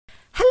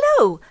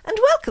Hello, and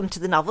welcome to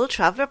the Novel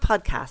Traveller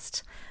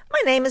podcast. My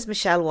name is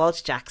Michelle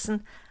Walsh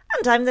Jackson,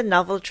 and I'm the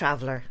Novel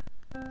Traveller.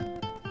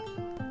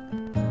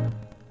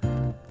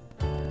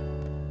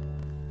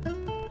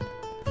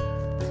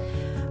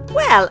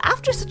 Well,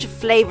 after such a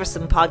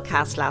flavoursome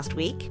podcast last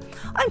week,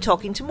 I'm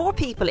talking to more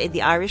people in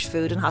the Irish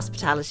food and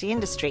hospitality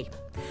industry.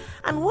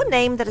 And one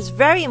name that is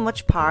very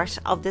much part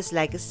of this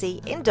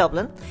legacy in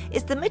Dublin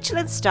is the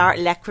Michelin star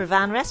Le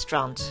Creuvan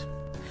restaurant.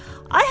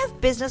 I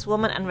have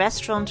businesswoman and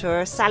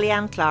restaurateur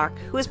Sallyanne Clarke,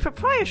 who is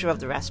proprietor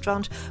of the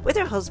restaurant, with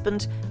her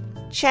husband,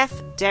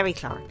 Chef Derry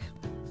Clarke.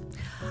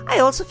 I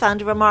also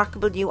found a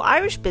remarkable new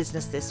Irish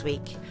business this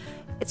week.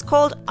 It's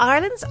called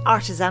Ireland's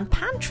Artisan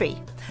Pantry,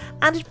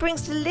 and it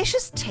brings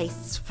delicious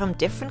tastes from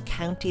different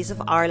counties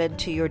of Ireland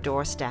to your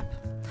doorstep.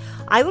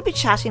 I will be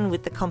chatting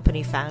with the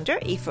company founder,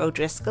 Aoife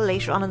O'Driscoll,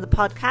 later on in the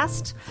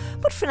podcast,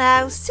 but for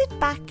now, sit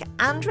back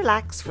and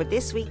relax for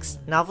this week's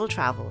Novel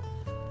Travel.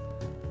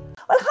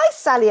 Well, hi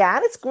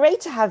Sallyanne, it's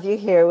great to have you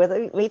here with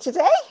me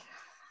today.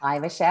 Hi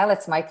Michelle,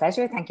 it's my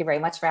pleasure. Thank you very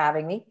much for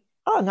having me.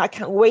 Oh, no, I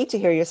can't wait to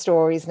hear your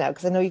stories now,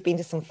 because I know you've been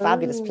to some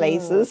fabulous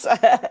places.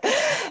 But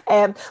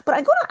I'm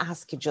going to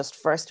ask you just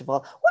first of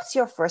all, what's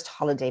your first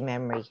holiday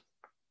memory?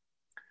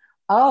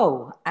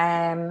 Well,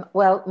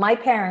 my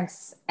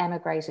parents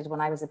emigrated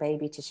when I was a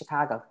baby to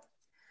Chicago.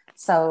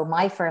 So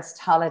my first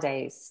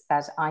holidays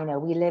that I know,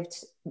 we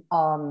lived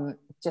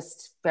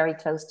just very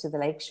close to the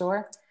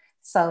lakeshore.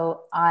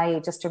 So I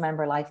just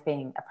remember life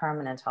being a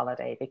permanent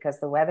holiday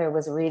because the weather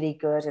was really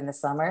good in the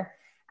summer.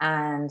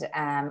 And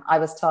I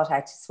was taught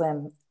how to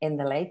swim in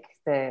the lake,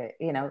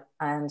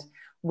 and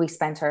we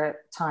spent our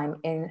time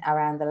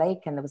around the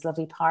lake, and there was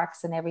lovely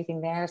parks and everything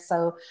there.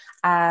 So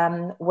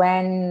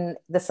when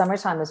the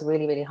summertime was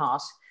really, really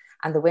hot,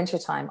 and the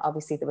wintertime,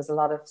 obviously there was a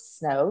lot of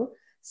snow.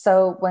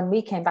 So when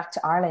we came back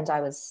to Ireland,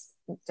 I was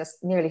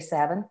just nearly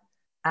 7,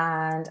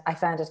 and I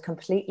found it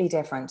completely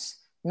different.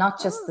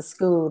 Not just the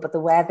school, but the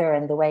weather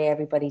and the way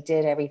everybody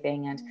did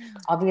everything. And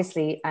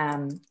obviously,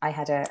 I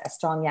had a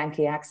strong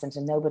Yankee accent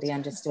and nobody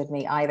understood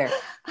me either.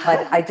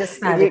 But I just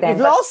found it then.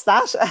 You've lost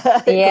that.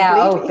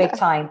 Yeah, big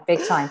time.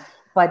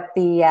 But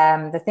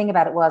the thing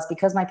about it was,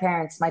 because my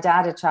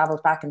dad had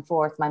travelled back and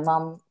forth. My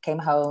mum came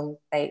home,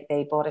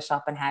 they bought a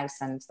shop and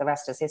house, and the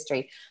rest is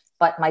history.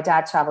 But my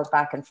dad travelled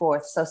back and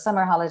forth. So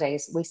summer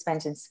holidays, we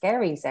spent in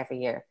Skerries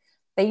every year.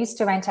 They used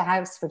to rent a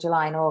house for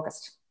July and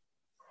August.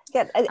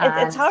 Yeah,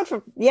 it's hard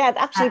for,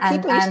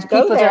 people used to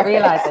go people there. Don't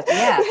realise it,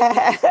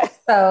 yeah.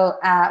 So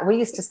we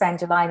used to spend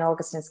July and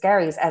August in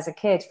Skerries as a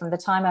kid from the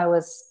time I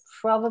was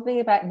probably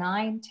about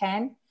 9,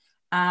 10.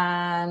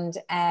 And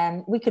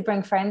we could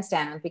bring friends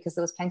down because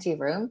there was plenty of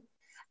room.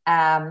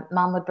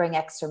 Mom would bring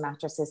extra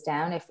mattresses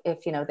down if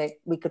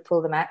we could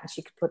pull them out, and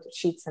she could put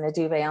sheets and a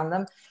duvet on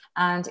them.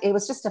 And it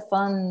was just a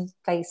fun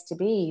place to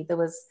be. There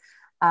was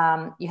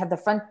you had the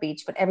front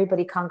beach, but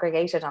everybody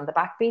congregated on the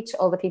back beach.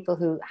 All the people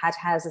who had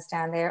houses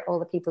down there, all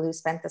the people who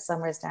spent the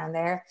summers down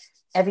there,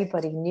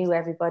 everybody knew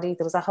everybody.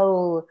 There was a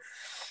whole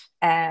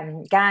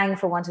gang,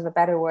 for want of a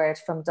better word,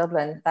 from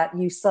Dublin that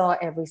you saw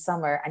every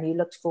summer, and you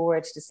looked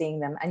forward to seeing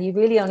them. And you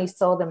really only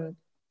saw them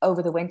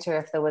over the winter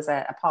if there was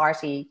a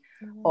party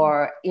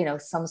or,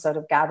 some sort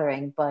of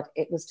gathering, but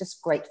it was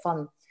just great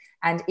fun.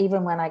 And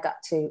even when I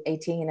got to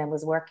 18 and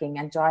was working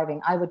and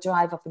driving, I would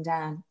drive up and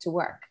down to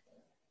work.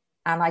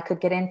 And I could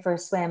get in for a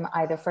swim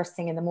either first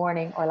thing in the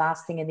morning or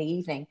last thing in the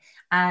evening.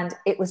 And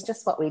it was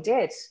just what we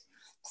did.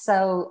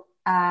 So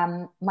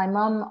my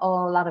mum, a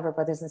lot of her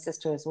brothers and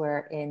sisters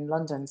were in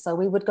London. So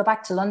we would go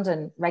back to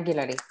London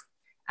regularly.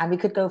 And we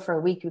could go for a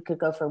week, we could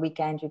go for a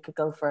weekend, we could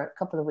go for a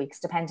couple of weeks,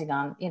 depending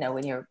on,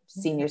 when you're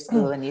senior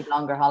school and you had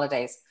longer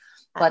holidays.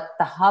 But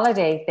the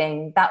holiday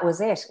thing, that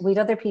was it. We had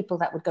other people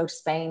that would go to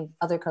Spain,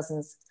 other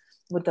cousins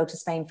would go to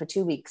Spain for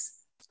 2 weeks.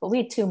 But we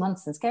had 2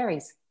 months in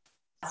Skerries.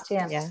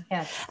 Yeah.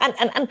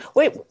 And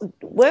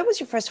where was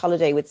your first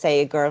holiday with,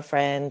 say, a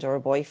girlfriend or a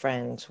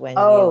boyfriend?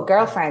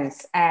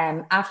 Girlfriends.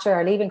 After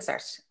our leaving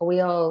cert, we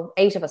all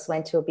 8 of us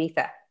went to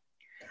Ibiza.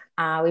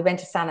 We went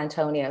to San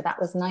Antonio.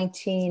 That was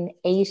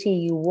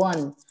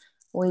 1981.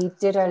 We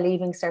did our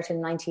leaving cert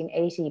in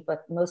 1980,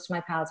 but most of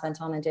my pals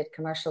went on and did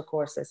commercial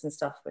courses and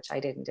stuff, which I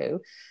didn't do.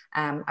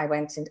 I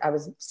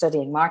was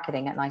studying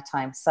marketing at night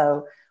time,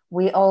 so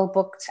we all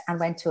booked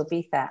and went to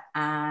Ibiza,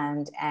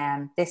 and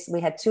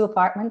we had 2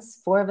 apartments,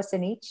 4 of us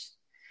in each.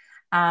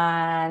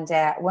 And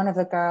one of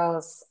the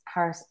girls,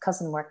 her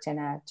cousin worked in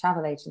a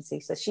travel agency,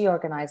 so she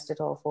organized it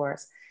all for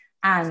us.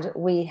 And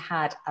we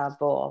had a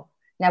ball.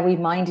 Now, we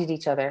minded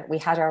each other. We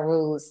had our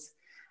rules.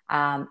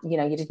 You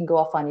didn't go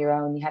off on your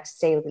own. You had to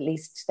stay with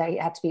there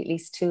had to be at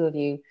least 2 of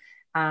you.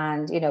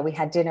 And, we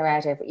had dinner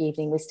out every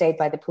evening. We stayed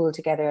by the pool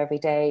together every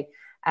day.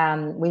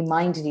 We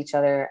minded each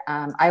other.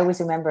 I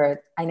always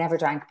remember I never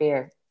drank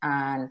beer,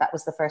 and that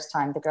was the first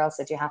time the girl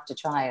said, you have to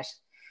try it.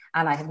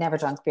 And I have never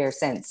drunk beer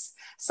since.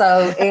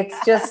 So it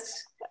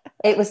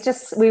was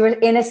just, we were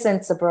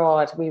innocents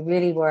abroad. We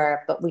really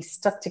were, but we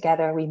stuck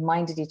together, we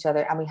minded each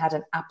other, and we had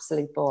an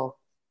absolute ball.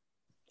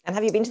 And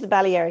have you been to the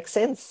Balearics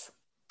since?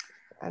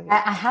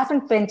 I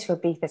haven't been to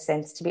Ibiza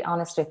since, to be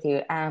honest with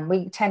you.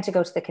 We tend to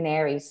go to the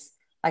Canaries.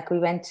 Like we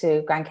went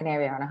to Gran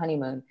Canaria on a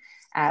honeymoon.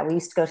 We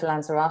used to go to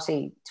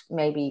Lanzarote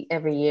maybe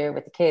every year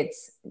with the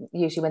kids,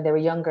 usually when they were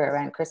younger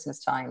around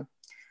Christmas time.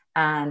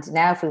 And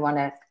now if we want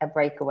a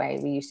breakaway,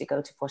 we usually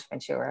go to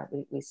Fuerteventura.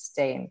 We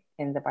stay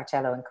in the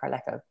Barcello in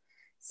Carleco.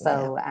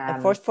 So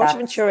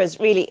Fuerteventura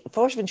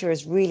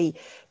is really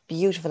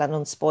beautiful and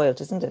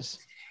unspoiled, isn't it?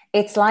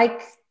 It's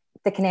like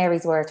the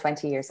Canaries were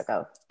 20 years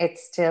ago.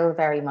 It's still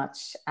very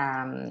much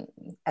a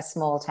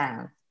small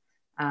town.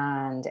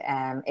 And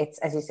it's,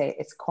 as you say,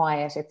 it's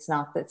quiet.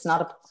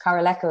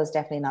 Carleco is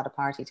definitely not a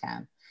party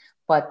town.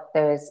 But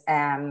there's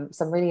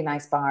some really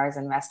nice bars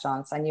and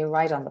restaurants, and you're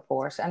right on the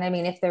port. And I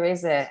mean, if there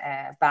is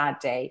a bad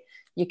day,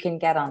 you can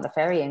get on the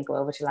ferry and go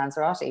over to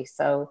Lanzarote.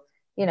 So,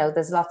 you know,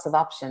 there's lots of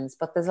options,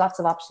 but there's lots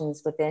of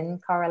options within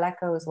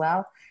Carleco as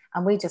well.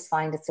 And we just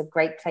find it's a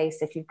great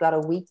place if you've got a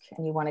week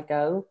and you want to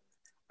go,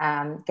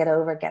 get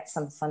over, get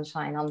some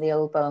sunshine on the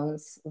old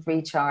bones,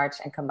 recharge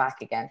and come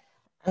back again.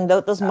 And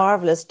those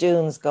marvellous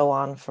dunes go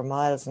on for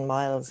miles and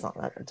miles,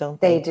 don't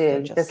they? They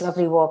do. There's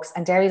lovely walks.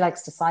 And Derry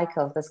likes to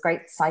cycle. There's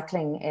great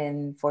cycling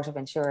in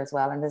Fuerteventura as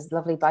well. And there's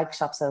lovely bike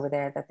shops over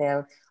there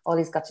that all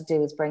he's got to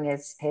do is bring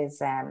his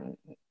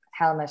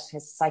helmet,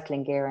 his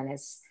cycling gear, and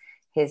his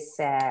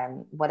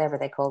whatever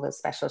they call those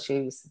special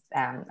shoes,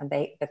 and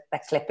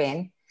that clip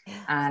in.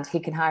 And he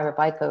can hire a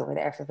bike over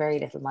there for very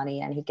little money.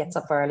 And he gets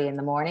up early in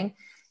the morning.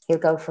 He'll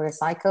go for a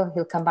cycle.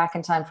 He'll come back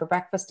in time for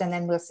breakfast, and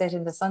then we'll sit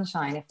in the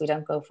sunshine if we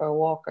don't go for a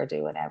walk or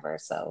do whatever.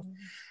 So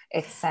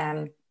it's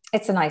a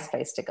nice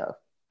place to go.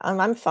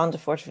 I'm fond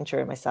of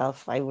Fuerteventura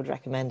myself. I would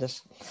recommend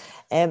it.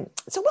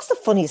 So what's the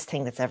funniest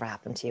thing that's ever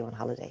happened to you on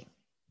holiday?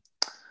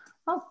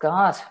 Oh,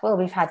 God. Well,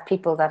 we've had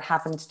people that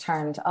haven't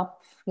turned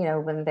up, you know,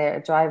 when they're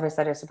drivers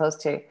that are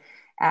supposed to.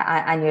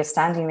 And you're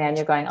standing there and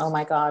you're going, oh,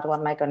 my God, what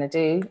am I going to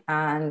do?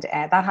 And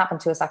that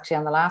happened to us actually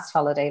on the last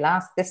holiday,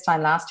 this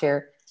time last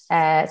year.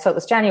 So it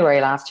was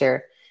January last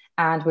year,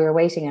 and we were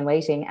waiting.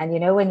 And, you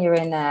know, when you're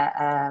in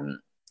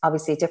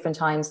obviously a different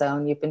time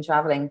zone, you've been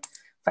traveling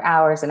for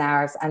hours and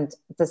hours, and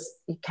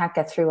you can't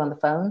get through on the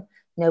phone.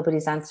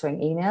 Nobody's answering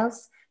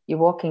emails. You're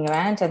walking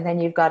around, and then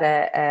you've got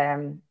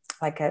a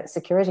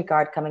security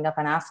guard coming up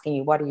and asking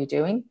you, what are you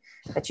doing?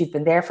 That you've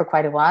been there for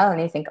quite a while,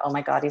 and you think, oh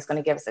my God, he's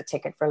going to give us a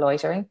ticket for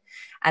loitering.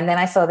 And then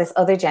I saw this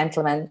other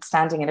gentleman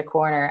standing in a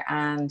corner,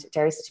 and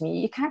Jerry said to me,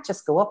 you can't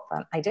just go up.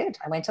 And I did.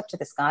 I went up to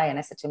this guy and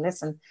I said to him,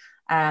 listen,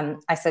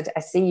 I said, I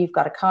see you've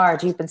got a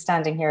card. You've been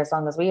standing here as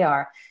long as we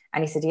are.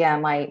 And he said, yeah,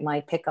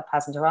 my pickup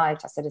hasn't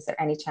arrived. I said, is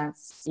there any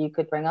chance you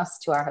could bring us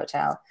to our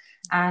hotel?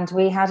 And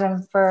we had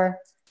him for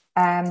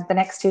the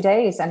next 2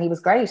 days, and he was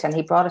great, and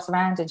he brought us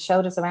around and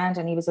showed us around,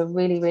 and he was a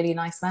really, really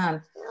nice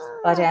man.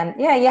 But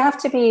yeah, you have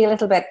to be a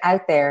little bit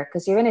out there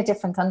because you're in a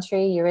different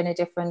country, you're in a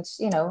different,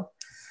 you know.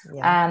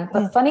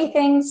 But funny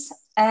things,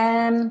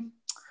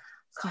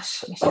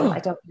 gosh, Michelle, I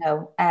don't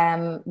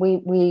know.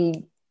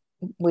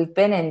 We've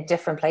been in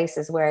different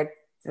places where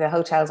the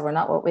hotels were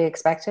not what we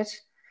expected,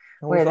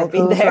 where the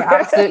pools were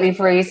absolutely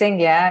freezing.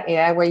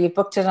 Yeah, where you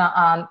booked it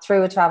on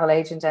through a travel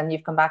agent, and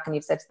you've come back and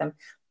you've said to them,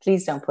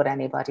 please don't put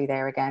anybody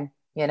there again,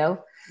 you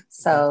know.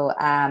 So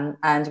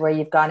and where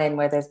you've gone in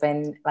where there's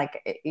been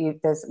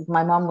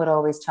my mom would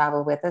always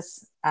travel with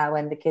us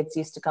when the kids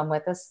used to come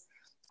with us,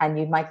 and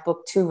you might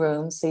book 2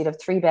 rooms, so you'd have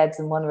 3 beds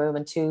in one room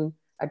and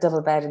a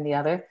double bed in the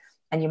other,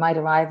 and you might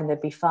arrive and there'd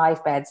be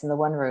 5 beds in the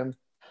one room.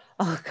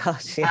 Oh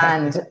gosh, yeah.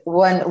 And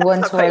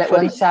one toilet,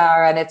 one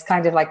shower, and it's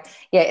kind of like,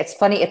 yeah, it's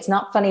funny. It's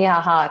not funny,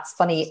 haha. It's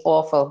funny,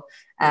 awful.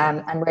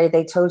 And where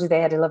they told you they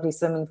had a lovely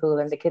swimming pool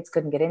and the kids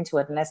couldn't get into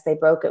it unless they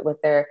broke it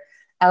with their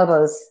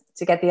elbows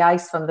to get the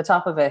ice from the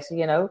top of it,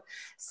 you know.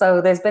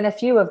 So there's been a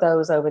few of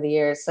those over the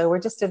years. So we're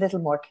just a little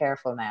more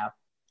careful now,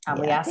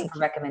 and we ask for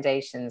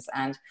recommendations.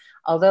 And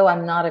although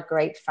I'm not a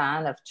great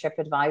fan of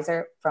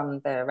TripAdvisor from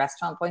the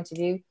restaurant point of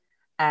view,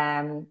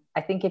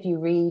 I think if you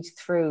read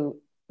through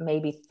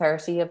maybe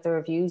 30 of the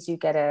reviews, you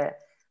get a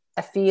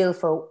feel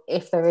for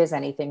if there is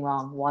anything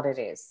wrong, what it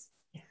is.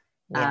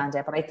 And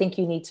but I think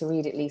you need to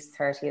read at least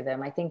 30 of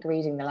them. I think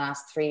reading the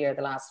last 3 or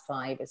the last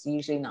 5 is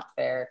usually not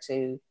fair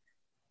to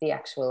the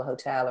actual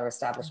hotel or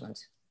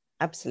establishment.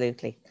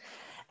 Absolutely.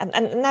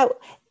 And now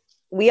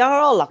we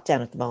are all locked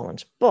down at the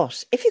moment,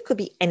 but if you could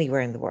be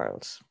anywhere in the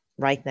world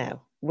right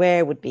now,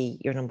 where would be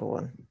your number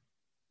one?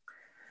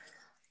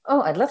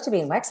 Oh, I'd love to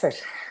be in Wexford.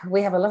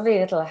 We have a lovely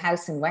little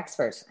house in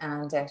Wexford,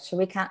 and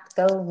we can't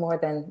go more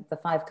than the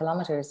 5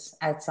 kilometres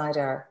outside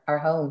our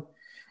home.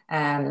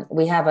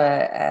 We have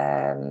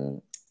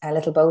a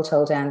little boat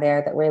hole down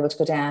there that we're able to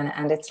go down,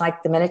 and it's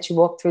like the minute you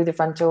walk through the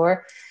front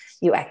door,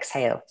 you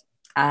exhale.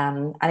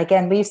 And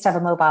again, we used to have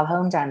a mobile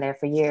home down there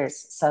for years.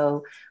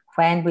 So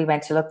when we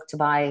went to look to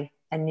buy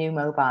a new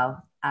mobile,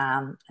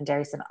 and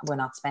Derry said, we're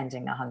not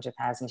spending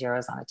 100,000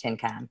 euros on a tin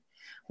can.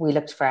 We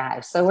looked for a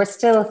house. So we're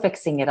still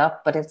fixing it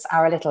up, but it's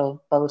our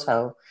little boat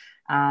hole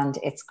and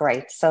it's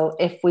great. So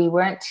if we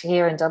weren't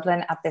here in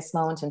Dublin at this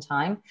moment in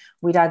time,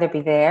 we'd either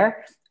be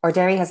there, or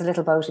Derry has a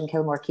little boat in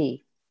Kilmore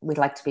Quay. We'd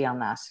like to be on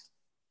that.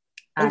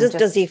 And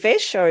does he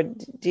fish, or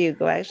do you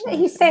go out?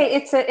 He say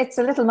it's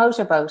a little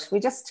motorboat. We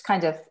just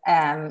kind of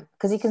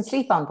because he can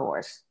sleep on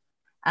board.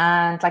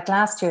 And like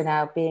last year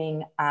now,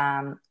 being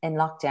in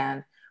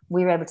lockdown,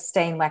 we were able to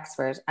stay in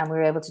Wexford, and we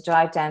were able to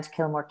drive down to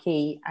Kilmore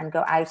Quay and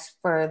go out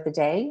for the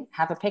day,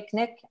 have a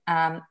picnic.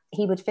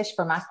 He would fish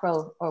for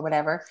mackerel or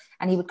whatever,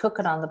 and he would cook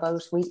it on the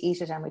boat. We'd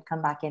eat it and we'd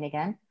come back in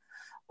again.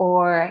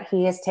 Or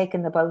he has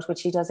taken the boat,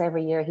 which he does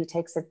every year. He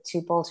takes it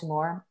to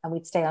Baltimore, and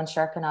we'd stay on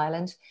Sherkin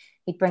Island.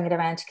 He'd bring it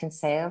around to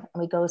Kinsale,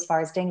 and we'd go as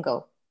far as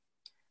Dingle.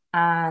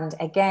 And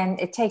again,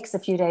 it takes a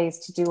few days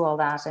to do all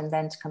that and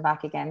then to come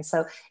back again.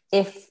 So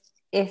if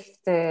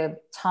the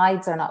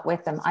tides are not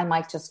with him, I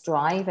might just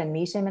drive and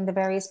meet him in the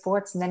various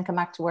ports and then come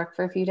back to work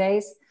for a few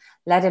days,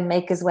 let him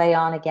make his way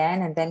on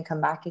again and then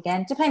come back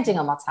again, depending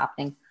on what's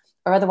happening.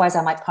 Or otherwise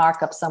I might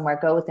park up somewhere,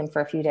 go with him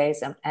for a few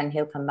days and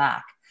he'll come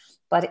back.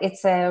 But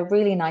it's a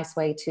really nice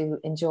way to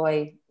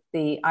enjoy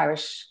the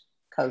Irish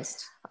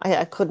coast.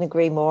 I couldn't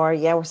agree more.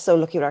 Yeah, we're so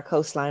lucky with our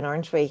coastline,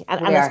 aren't we?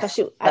 And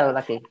especially so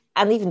lucky.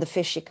 And even the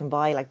fish you can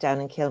buy, like down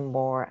in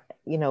Kilmore,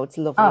 you know, it's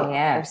lovely. Oh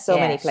yeah, there's so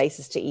many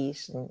places to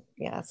eat, and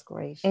yeah, it's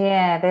great.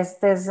 Yeah,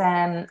 there's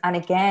and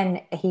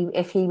again,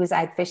 if he was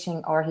out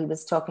fishing or he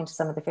was talking to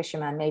some of the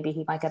fishermen, maybe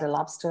he might get a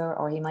lobster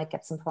or he might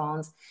get some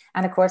prawns.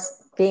 And of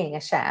course, being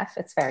a chef,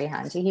 it's very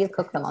handy. He'll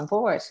cook them on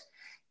board,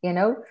 you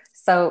know.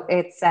 So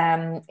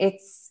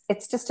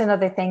it's just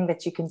another thing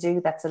that you can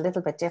do that's a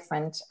little bit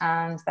different,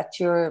 and that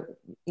you're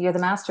the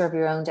master of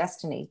your own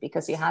destiny,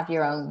 because you have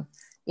your own,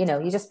 you know,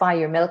 you just buy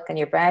your milk and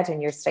your bread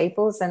and your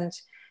staples, and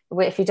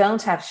if you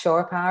don't have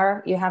shore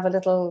power, you have a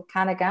little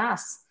can of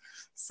gas.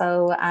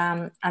 So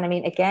and I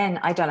mean, again,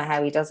 I don't know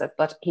how he does it,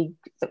 but the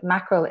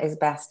mackerel is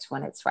best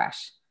when it's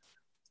fresh,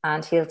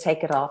 and he'll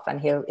take it off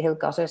and he'll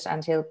gut it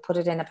and he'll put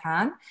it in a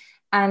pan.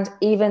 And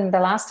even the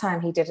last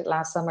time he did it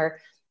last summer,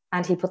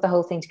 and he put the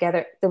whole thing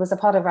together, there was a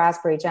pot of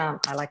raspberry jam.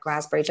 I like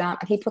raspberry jam.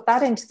 And he put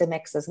that into the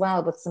mix as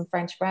well with some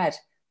French bread.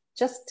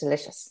 Just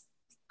delicious.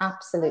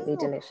 Absolutely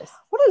delicious.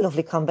 What a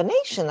lovely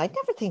combination. I'd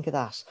never think of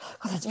that.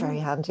 God, that's very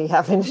handy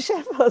having a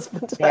chef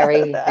husband.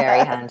 Very,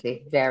 very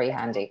handy. Very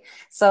handy.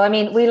 So, I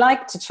mean, we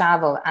like to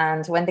travel.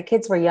 And when the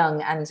kids were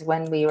young and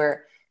when we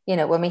were, you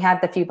know, when we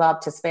had the few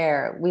bob to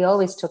spare, we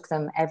always took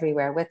them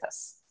everywhere with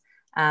us.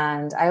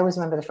 And I always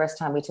remember the first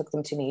time we took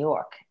them to New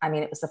York. I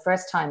mean, it was the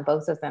first time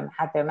both of them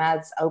had their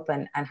mouths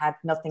open and had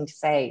nothing to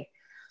say,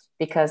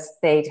 because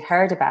they'd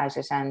heard about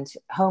it. And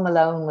Home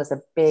Alone was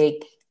a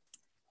big,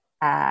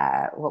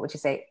 what would you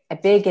say? A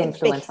big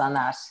influence on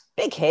that.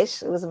 Big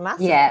hit. It was a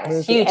massive. Yeah, it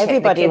was huge.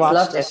 Everybody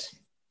loved it.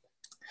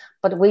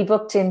 But we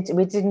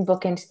didn't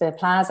book into the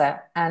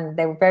plaza, and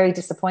they were very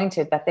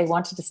disappointed that they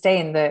wanted to stay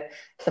in the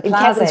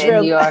plaza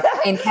in New York,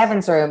 in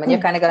Kevin's room. And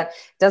you're kind of going,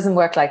 doesn't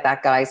work like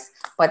that, guys.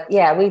 But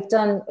yeah, we've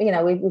done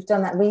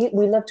that.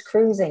 We loved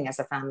cruising as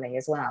a family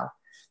as well.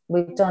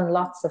 We've done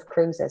lots of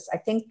cruises. I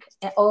think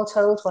all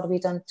told, what have we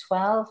done?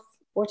 12,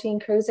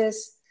 14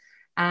 cruises.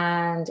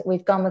 And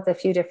we've gone with a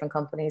few different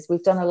companies.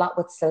 We've done a lot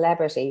with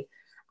celebrity.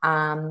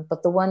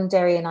 But the one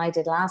Derry and I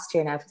did last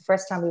year now, for the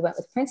first time, we went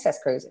with Princess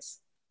Cruises.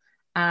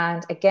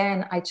 And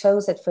again, I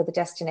chose it for the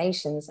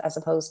destinations as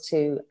opposed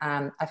to,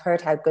 I've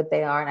heard how good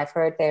they are, and I've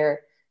heard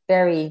they're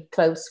very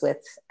close with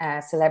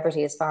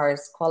celebrity as far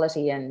as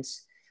quality and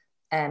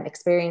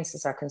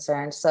experiences are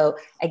concerned. So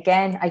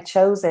again, I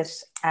chose it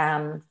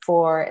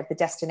for the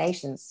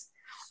destinations,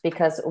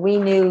 because we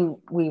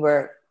knew we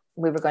were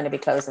going to be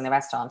closing the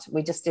restaurant.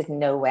 We just didn't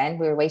know when.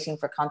 We were waiting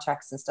for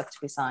contracts and stuff to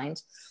be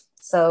signed.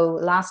 So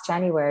last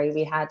January,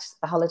 we had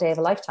the holiday of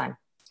a lifetime.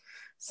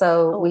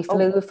 So we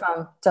flew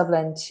from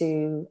Dublin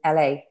to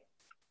LA,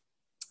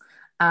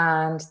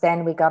 and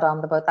then we got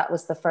on the boat. That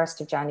was the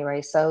 1st of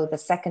January. So the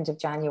 2nd of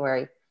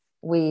January,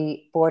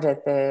 we boarded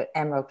the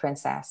Emerald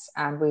Princess,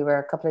 and we were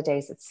a couple of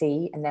days at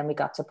sea, and then we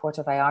got to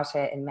Puerto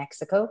Vallarta in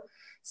Mexico.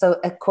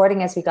 So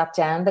according as we got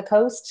down the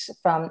coast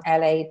from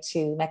LA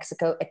to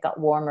Mexico, it got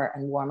warmer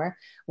and warmer.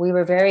 We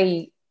were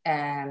very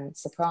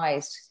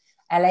surprised.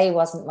 LA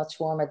wasn't much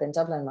warmer than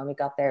Dublin when we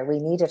got there. We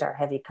needed our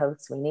heavy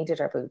coats. We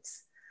needed our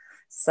boots.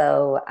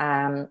 So,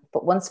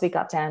 but once we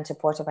got down to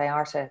Puerto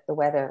Vallarta, the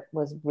weather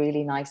was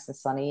really nice and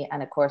sunny.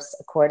 And of course,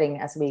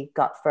 according as we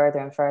got further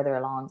and further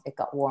along, it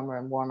got warmer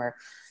and warmer.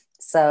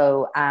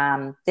 So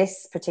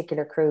this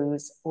particular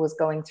cruise was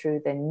going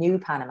through the new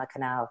Panama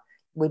Canal.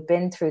 We'd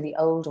been through the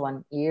old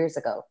one years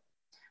ago,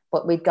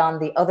 but we'd gone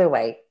the other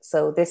way.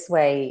 So this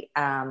way,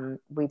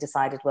 we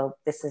decided, well,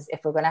 this is, if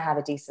we're going to have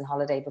a decent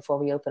holiday before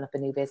we open up a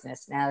new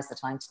business, now is the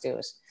time to do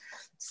it.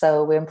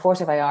 So we're in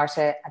Puerto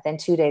Vallarta, and then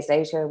 2 days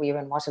later, we were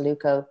in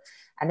Huataluco.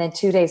 And then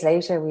 2 days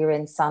later, we were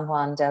in San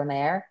Juan del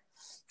Mar.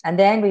 And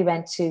then we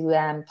went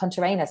to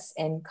Punta Arenas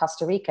in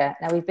Costa Rica.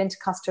 Now, we've been to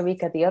Costa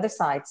Rica, the other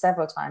side,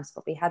 several times,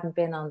 but we hadn't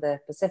been on the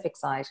Pacific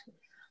side.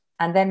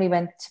 And then we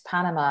went to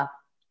Panama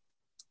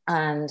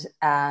and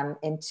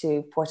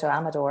into Puerto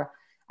Amador.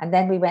 And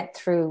then we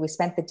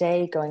spent the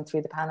day going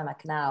through the Panama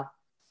Canal,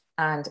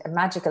 and a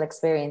magical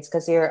experience,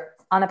 because you're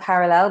on a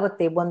parallel with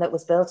the one that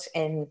was built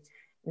in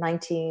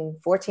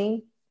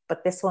 1914,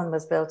 but this one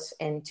was built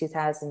in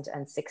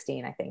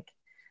 2016, I think.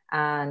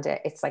 And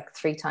it's like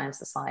 3 times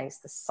the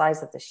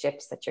size of the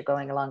ships that you're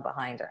going along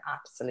behind are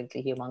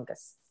absolutely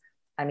humongous.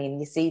 I mean,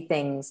 you see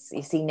things,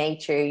 you see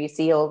nature, you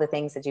see all the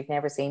things that you've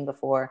never seen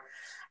before.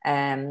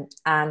 And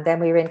then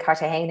we were in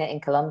Cartagena in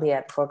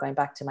Colombia before going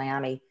back to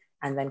Miami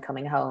and then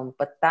coming home.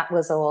 But that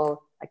was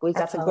all like we got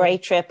That's a home.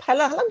 great trip. How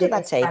long did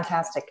that take?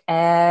 Fantastic.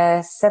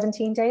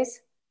 17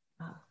 days.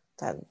 Oh,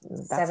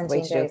 that's 17 the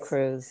way to do a days.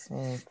 cruise.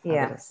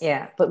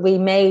 Yeah. But we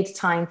made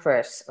time for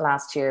it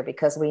last year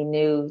because we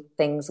knew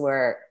things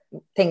were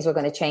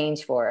going to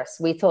change for us.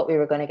 We thought we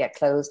were going to get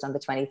closed on the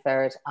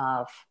 23rd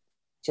of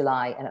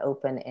July and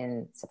open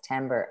in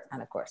September.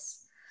 And of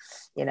course,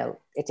 you know,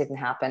 it didn't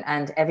happen.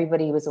 And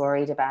everybody was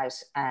worried about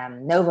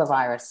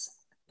novavirus,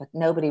 but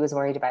nobody was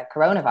worried about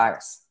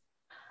coronavirus.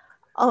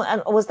 Oh,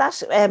 and was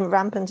that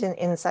rampant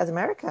in South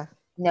America?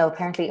 No,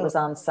 apparently it was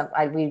on some,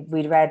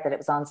 we'd read that it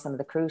was on some of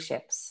the cruise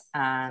ships.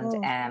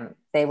 And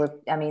they were,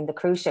 I mean, the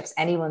cruise ships,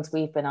 any ones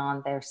we've been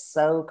on, they're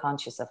so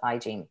conscious of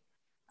hygiene.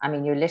 I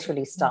mean, you're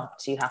literally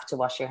stopped. You have to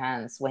wash your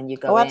hands when you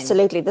go in. Oh,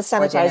 absolutely. The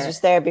sanitizer's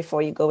there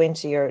before you go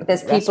into your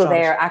There's restaurant. People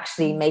there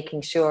actually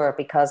making sure,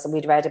 because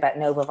we'd read about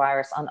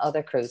novavirus on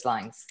other cruise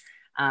lines,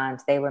 and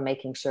they were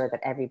making sure that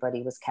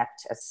everybody was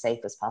kept as safe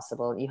as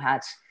possible. You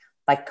had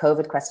like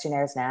COVID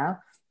questionnaires now,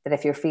 that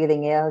if you're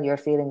feeling ill, you're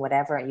feeling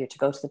whatever, you had to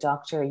go to the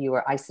doctor, you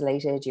were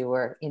isolated, you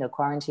were, you know,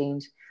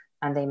 quarantined,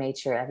 and they made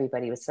sure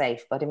everybody was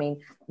safe. But I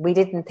mean, we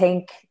didn't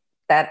think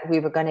that we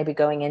were going to be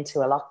going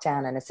into a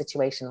lockdown in a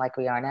situation like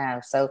we are now.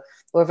 So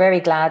we're very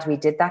glad we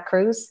did that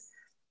cruise.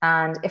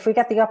 And if we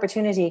get the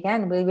opportunity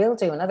again, we will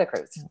do another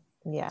cruise.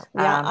 Yeah.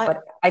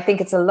 But I think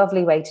it's a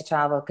lovely way to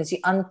travel because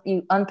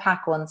you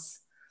unpack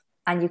once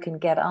and you can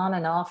get on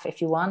and off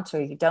if you want,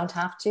 or you don't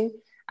have to.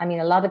 I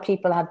mean, a lot of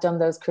people have done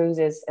those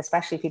cruises,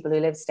 especially people who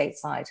live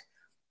stateside,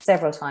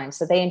 several times.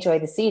 So they enjoy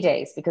the sea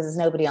days because there's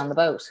nobody on the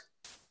boat.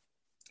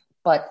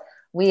 But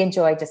we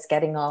enjoy just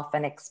getting off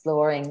and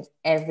exploring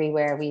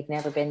everywhere we've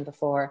never been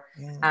before.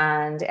 Yeah.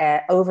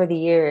 And over the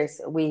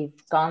years, we've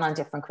gone on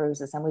different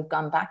cruises and we've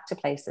gone back to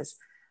places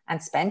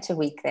and spent a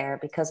week there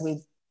because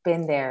we've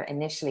been there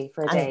initially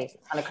for a day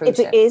on a cruise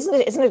ship. Isn't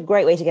it a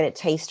great way to get a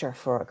taster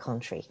for a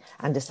country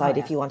and decide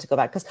if you want to go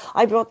back? Because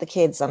I brought the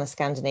kids on a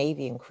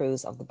Scandinavian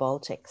cruise of the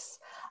Baltics,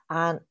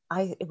 and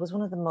it was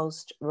one of the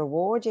most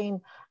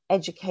rewarding,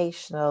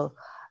 educational,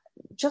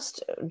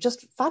 just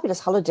fabulous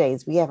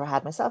holidays we ever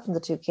had. Myself and the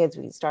 2 kids,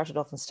 we started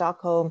off in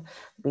Stockholm,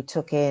 we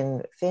took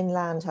in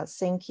Finland,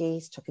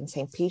 Helsinki, took in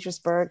St.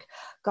 Petersburg,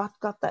 got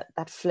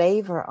that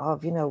flavor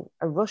of, you know,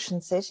 a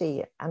Russian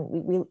city. And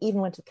we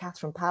even went to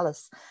Catherine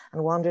Palace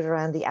and wandered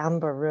around the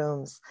amber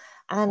rooms.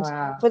 And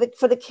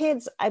for the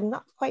kids, I'm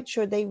not quite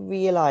sure they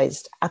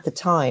realized at the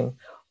time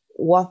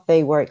what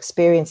they were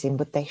experiencing,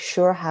 but they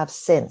sure have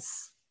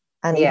since.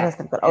 And even as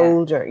they've got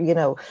older, you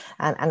know,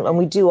 and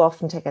we do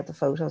often take out the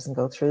photos and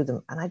go through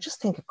them. And I just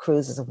think a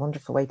cruise is a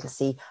wonderful way to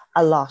see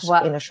a lot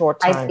in a short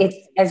time.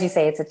 As you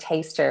say, it's a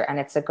taster, and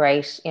it's a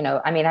great, you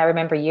know, I mean, I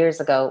remember years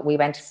ago, we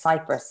went to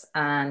Cyprus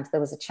and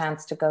there was a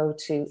chance to go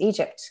to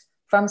Egypt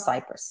from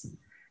Cyprus.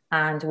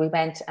 And we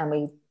went and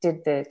we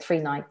did the 3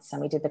 nights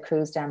and we did the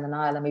cruise down the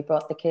Nile, and we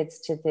brought the kids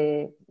to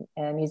the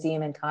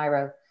museum in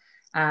Cairo.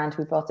 And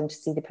we brought them to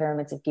see the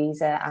pyramids of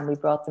Giza, and we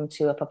brought them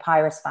to a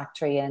papyrus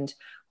factory and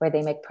where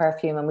they make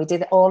perfume. And we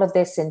did all of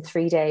this in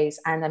 3 days.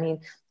 And I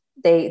mean,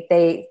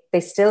 they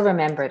still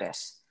remembered it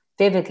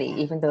vividly,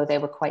 even though they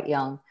were quite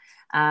young.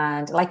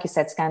 And like you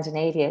said,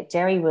 Scandinavia,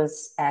 Jerry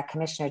was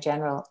Commissioner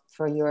General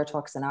for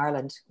Eurotalks in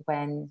Ireland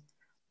when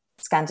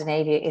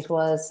Scandinavia, it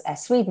was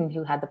Sweden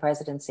who had the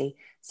presidency.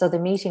 So the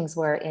meetings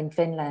were in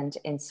Finland,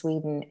 in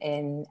Sweden,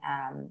 in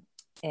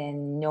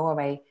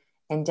Norway,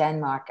 in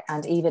Denmark,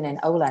 and even in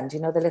Åland, you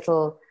know, the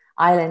little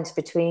island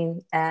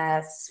between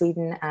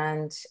Sweden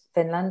and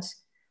Finland.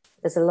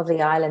 There's a lovely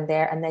island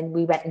there. And then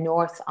we went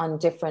north on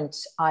different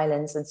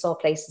islands and saw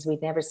places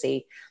we'd never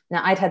see.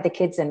 Now, I'd had the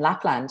kids in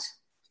Lapland,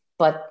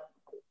 but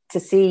to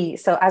see,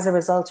 so as a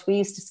result, we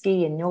used to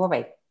ski in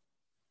Norway.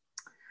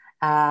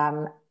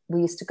 We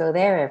used to go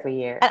there every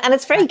year. And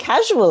it's very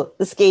casual,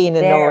 the skiing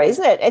in Norway,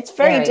 isn't it? It's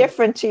very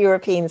different to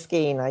European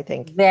skiing, I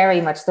think. Very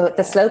much.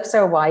 The slopes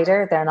are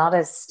wider. They're not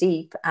as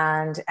steep.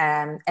 And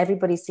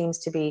everybody seems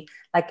to be,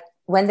 like,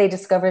 when they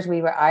discovered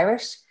we were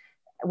Irish,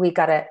 we're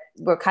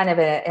kind of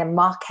a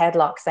mock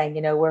headlock saying,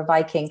 you know, we're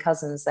Viking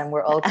cousins and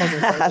we're all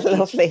cousins.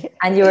 Lovely.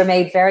 And you were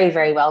made very,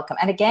 very welcome.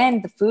 And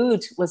again, the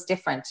food was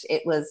different.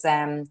 It was,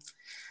 I'm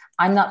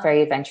not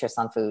very adventurous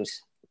on food,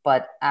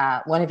 but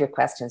one of your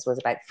questions was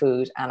about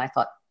food. And I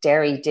thought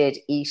Derry did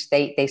eat,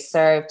 they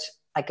served,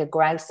 like, a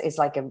grouse is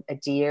like a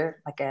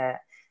deer, like a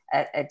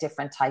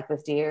different type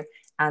of deer.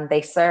 And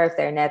they served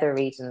their nether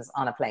regions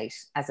on a plate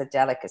as a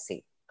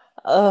delicacy.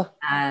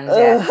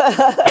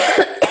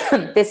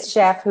 This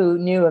chef who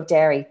knew of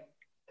Derry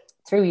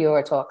through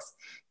Eurotalks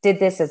did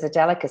this as a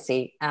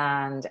delicacy,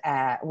 and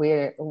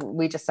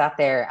we just sat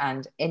there,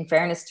 and in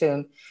fairness to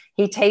him,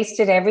 he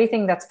tasted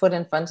everything that's put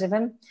in front of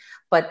him,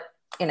 but,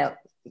 you know,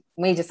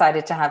 we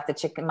decided to have the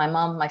chicken. My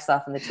mom,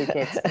 myself, and the two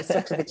kids. We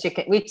stuck to the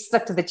chicken. We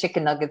stuck to the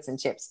chicken nuggets and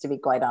chips, to be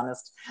quite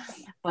honest.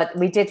 But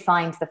we did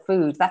find the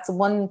food. That's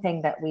one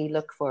thing that we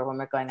look for when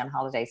we're going on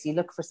holidays. You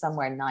look for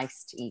somewhere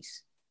nice to eat.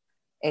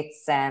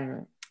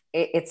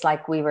 It's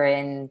like we were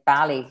in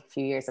Bali a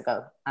few years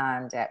ago,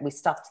 and we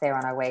stopped there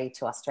on our way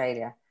to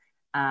Australia.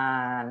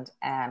 And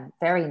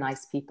very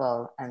nice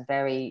people and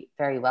very,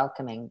 very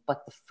welcoming.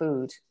 But the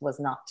food was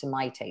not to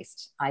my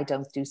taste. I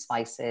don't do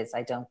spices.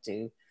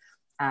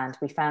 And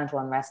we found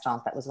one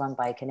restaurant that was run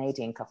by a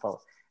Canadian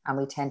couple, and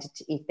we tended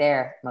to eat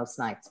there most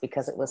nights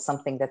because it was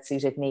something that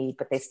suited me,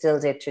 but they still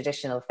did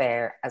traditional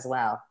fare as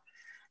well.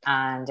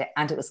 And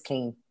it was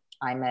clean.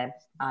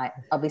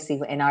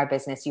 Obviously in our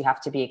business, you have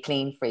to be a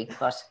clean freak,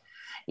 but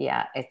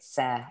yeah, it's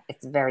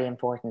very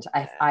important.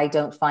 I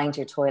don't find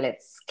your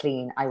toilets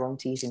clean, I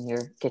won't eat in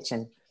your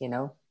kitchen, you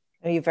know.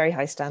 You have very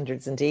high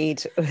standards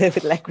indeed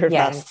with Leopard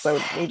fans, so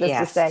needless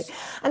to say.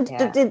 And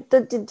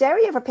did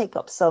Derry ever pick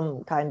up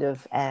some kind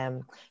of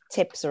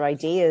tips or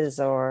ideas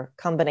or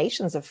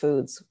combinations of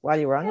foods while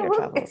you were on your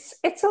travels?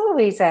 It's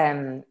always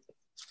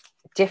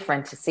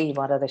different to see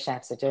what other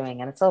chefs are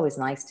doing, and it's always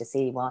nice to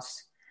see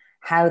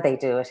how they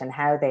do it and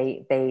how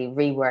they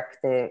rework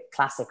the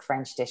classic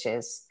French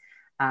dishes.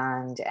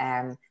 And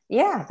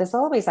there's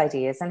always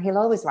ideas, and he'll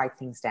always write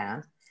things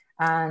down.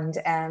 And,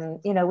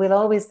 we'll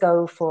always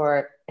go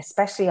for,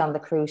 especially on the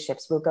cruise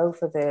ships, we'll go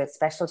for the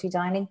specialty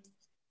dining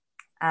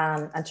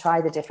and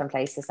try the different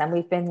places. And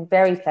we've been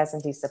very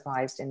pleasantly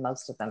surprised in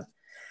most of them.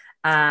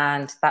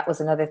 And that was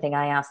another thing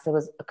I asked. There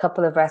was a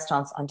couple of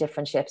restaurants on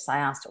different ships. I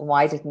asked,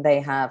 why didn't they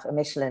have a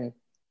Michelin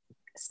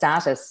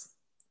status,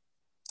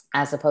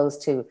 as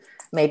opposed to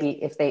maybe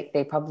if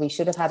they probably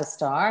should have had a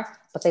star,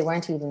 but they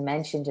weren't even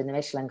mentioned in the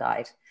Michelin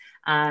guide.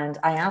 And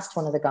I asked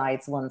one of the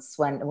guides once,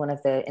 one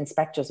of the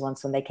inspectors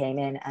once when they came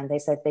in, and they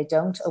said they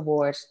don't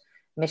award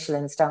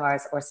Michelin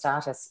stars or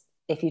status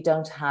if you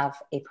don't have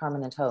a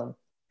permanent home.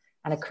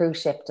 And a cruise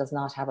ship does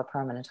not have a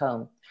permanent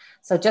home.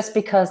 So just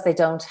because they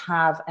don't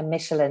have a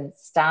Michelin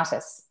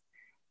status,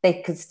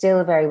 they could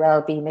still very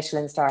well be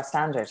Michelin star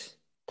standard.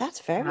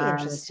 That's very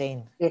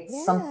interesting.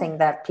 It's something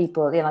that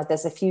people,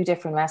 there's a few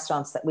different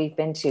restaurants that we've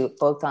been to,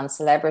 both on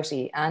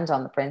Celebrity and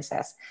on the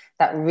Princess,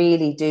 that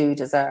really do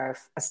deserve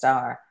a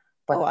star.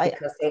 But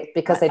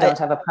because they don't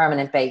have a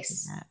permanent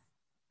base.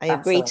 I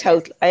agree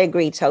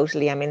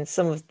totally. I mean,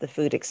 some of the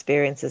food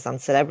experiences on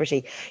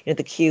Celebrity,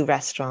 the Q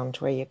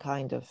restaurant where you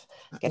kind of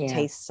get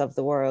tastes of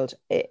the world,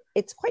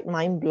 it's quite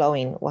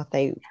mind-blowing what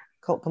they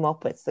come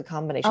up with, the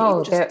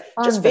combination.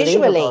 Just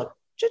visually,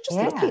 just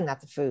looking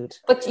at the food.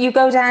 But you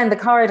go down the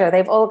corridor,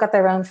 they've all got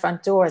their own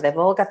front door, they've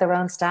all got their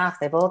own staff,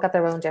 they've all got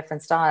their own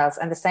different styles.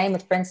 And the same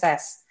with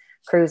Princess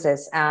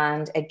Cruises.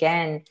 And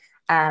again,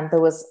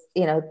 there was,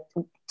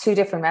 2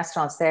 different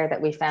restaurants there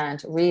that we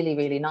found really,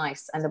 really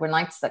nice. And there were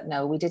nights that,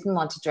 we didn't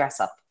want to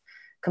dress up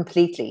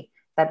completely,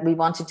 that we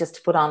wanted just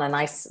to put on a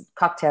nice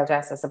cocktail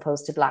dress as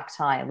opposed to black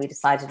tie. And we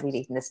decided we'd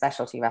eat in the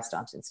specialty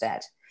restaurant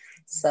instead.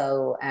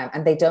 So,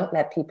 and they don't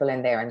let people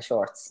in there in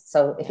shorts.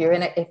 So if you're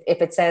in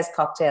if it says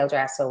cocktail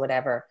dress or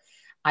whatever,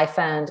 I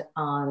found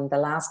on the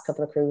last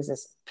couple of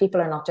cruises, people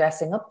are not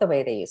dressing up the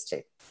way they used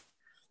to.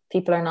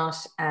 People are not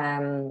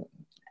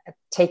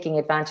taking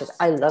advantage.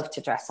 I love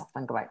to dress up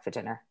and go out for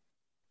dinner.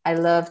 I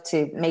love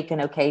to make an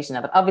occasion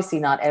of it. Obviously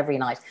not every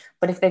night,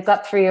 but if they've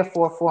got 3 or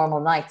 4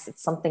 formal nights,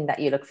 it's something that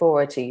you look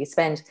forward to. You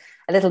spend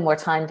a little more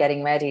time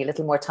getting ready, a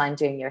little more time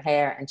doing your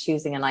hair and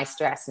choosing a nice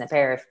dress and a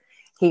pair of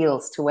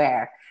heels to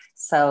wear.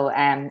 So,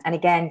 and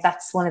again,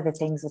 that's one of the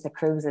things with the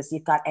cruises.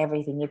 You've got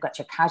everything. You've got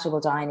your casual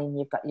dining,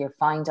 you've got your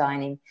fine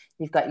dining,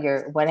 you've got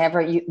your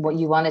whatever what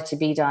you want it to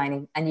be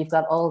dining, and you've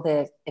got all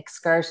the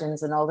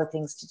excursions and all the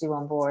things to do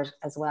on board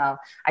as well.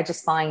 I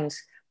just find,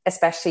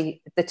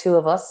 especially the 2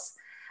 of us,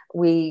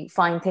 we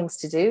find things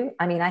to do.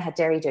 I mean, I had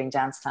Derry doing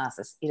dance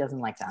classes. He doesn't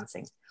like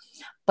dancing.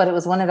 But it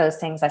was one of those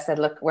things I said,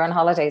 look, we're on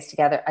holidays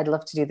together. I'd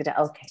love to do the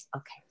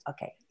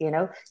okay.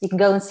 You can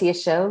go and see a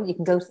show. You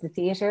can go to the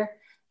theatre.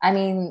 I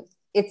mean,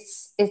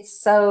 it's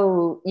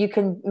so you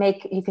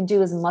can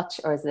do as much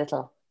or as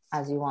little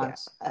as you want.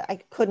 Yeah, I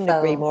couldn't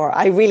agree more.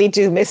 I really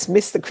do miss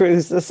the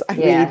cruises. I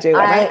really do.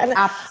 And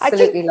I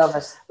absolutely love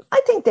it.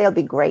 I think they'll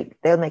be great.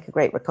 They'll make a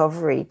great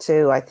recovery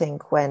too. I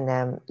think when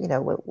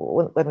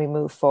when we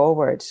move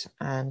forward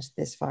and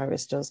this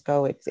virus does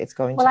go, it's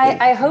going to be. Well,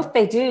 I hope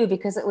they do,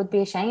 because it would be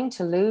a shame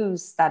to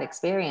lose that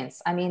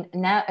experience. I mean,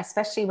 now,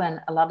 especially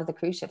when a lot of the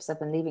cruise ships have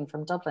been leaving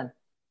from Dublin.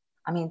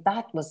 I mean,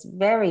 that was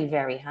very,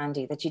 very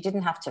handy that you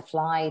didn't have to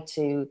fly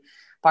to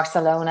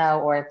Barcelona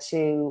or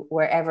to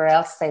wherever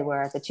else they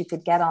were, that you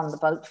could get on the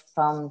boat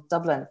from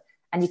Dublin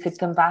and you could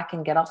come back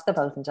and get off the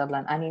boat in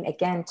Dublin. I mean,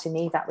 again, to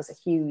me, that was a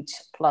huge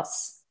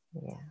plus.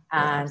 Yeah,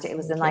 and it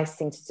was a nice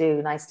thing to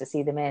do, nice to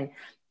see them in.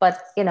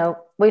 But,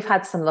 we've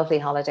had some lovely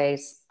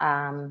holidays.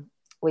 When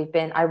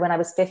I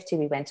was 50,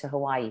 we went to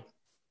Hawaii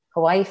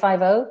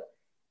 5-0.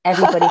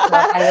 Everybody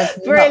thought I was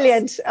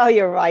brilliant. Nuts. Oh,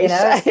 you're right.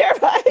 You're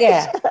right.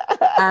 Yeah.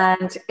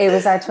 And it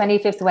was our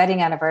 25th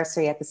wedding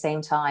anniversary at the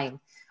same time.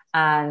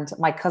 And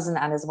my cousin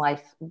and his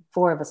wife,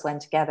 4 of us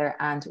went together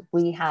and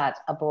we had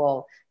a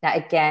ball. Now,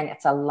 again,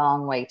 it's a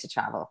long way to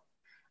travel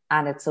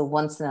and it's a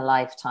once in a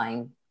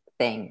lifetime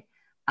thing.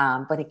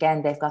 But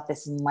again, they've got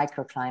this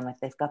microclimate.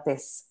 They've got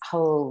this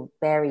whole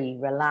very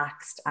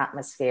relaxed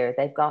atmosphere.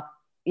 They've got,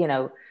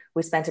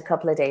 we spent a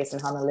couple of days in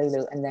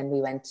Honolulu and then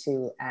we went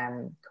to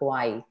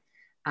Kauai.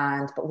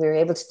 But we were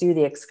able to do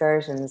the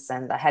excursions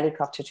and the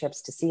helicopter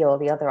trips to see all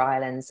the other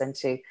islands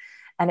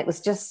and it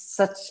was just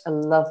such a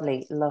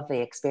lovely,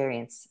 lovely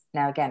experience.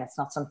 Now, again, it's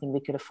not something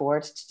we could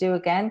afford to do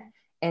again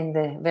in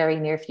the very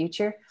near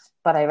future,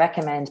 but I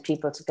recommend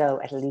people to go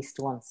at least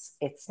once.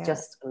 It's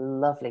just a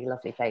lovely,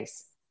 lovely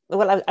place.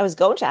 Well, I was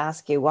going to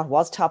ask you what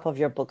was top of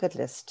your bucket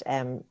list,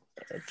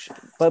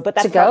 but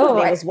that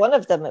probably was one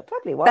of them. It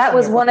probably was. That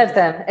was one of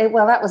them.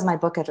 That was my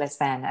bucket list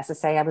then. As I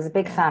say, I was a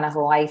big fan of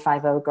Hawaii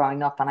 5-0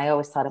 growing up, and I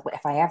always thought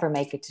if I ever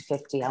make it to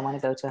 50, I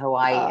want to go to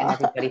Hawaii, and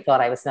everybody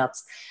thought I was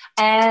nuts.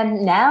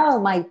 And now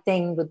my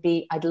thing would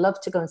be, I'd love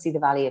to go and see the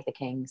Valley of the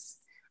Kings.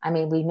 I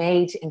mean, we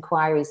made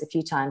inquiries a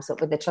few times, but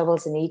with the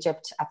troubles in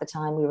Egypt at the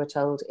time, we were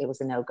told it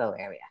was a no-go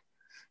area.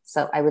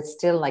 So I would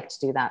still like to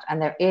do that.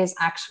 And there is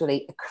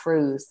actually a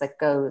cruise that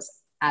goes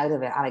out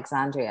of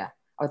Alexandria,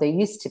 or there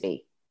used to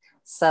be.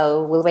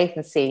 So we'll wait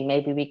and see.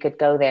 Maybe we could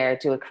go there,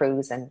 do a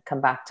cruise and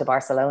come back to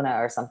Barcelona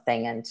or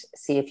something and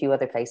see a few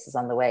other places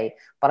on the way.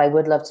 But I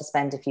would love to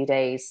spend a few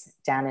days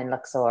down in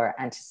Luxor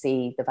and to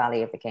see the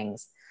Valley of the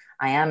Kings.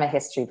 I am a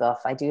history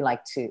buff. I do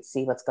like to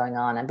see what's going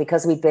on. And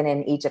because we've been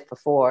in Egypt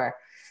before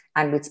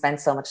and we'd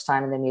spent so much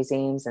time in the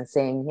museums and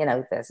seeing,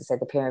 as I said,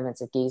 the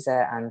pyramids of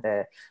Giza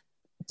and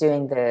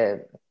doing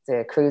the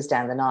cruise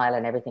down the Nile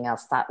and everything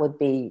else, that would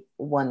be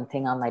one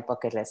thing on my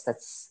bucket list.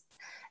 That's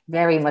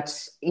very much,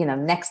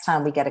 next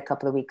time we get a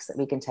couple of weeks that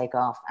we can take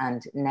off,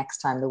 and next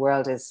time the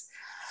world is,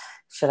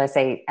 should I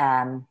say,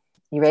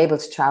 you're able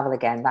to travel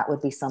again, that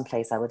would be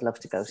someplace I would love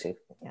to go to.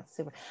 Yeah,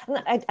 super.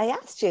 And I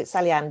asked you,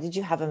 Sallyanne, did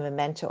you have a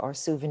memento or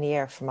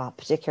souvenir from a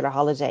particular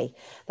holiday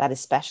that is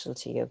special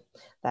to you,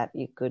 that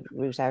you could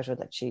root out or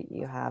that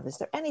you have? Is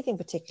there anything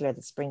particular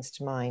that springs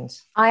to mind?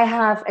 I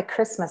have a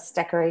Christmas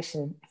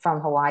decoration from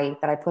Hawaii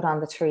that I put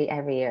on the tree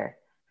every year.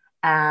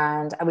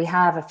 And we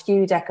have a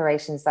few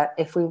decorations that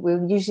if we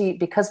usually,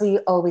 because we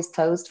always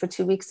closed for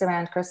 2 weeks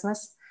around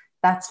Christmas,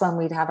 that's when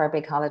we'd have our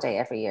big holiday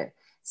every year.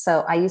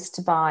 So I used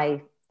to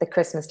buy the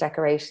Christmas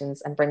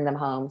decorations and bring them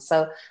home.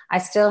 So I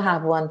still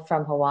have one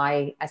from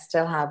Hawaii. I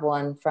still have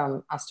one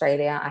from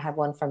Australia. I have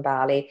one from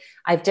Bali.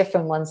 I have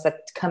different ones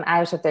that come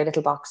out of their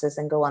little boxes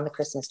and go on the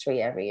Christmas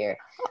tree every year.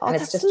 And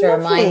it's just lovely. A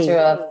reminder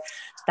of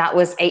that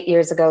was 8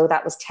 years ago.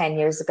 That was 10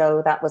 years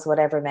ago. That was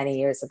whatever many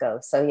years ago.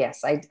 So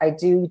yes, I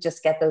do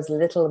just get those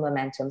little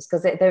mementos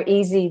because they're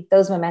easy.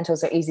 Those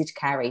mementos are easy to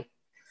carry.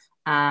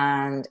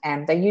 And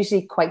they're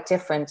usually quite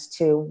different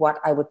to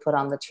what I would put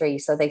on the tree.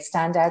 So they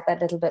stand out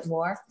that little bit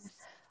more.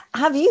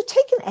 Have you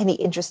taken any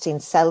interesting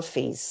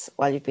selfies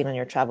while you've been on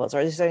your travels, or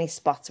is there any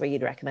spots where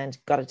you'd recommend,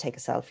 got to take a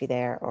selfie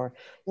there? Or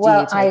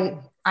I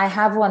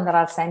have one that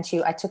I'll send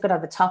you. I took it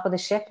at the top of the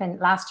ship in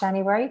last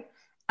January,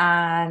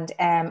 and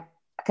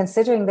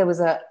considering there was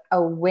a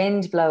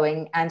wind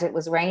blowing and it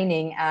was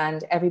raining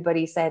and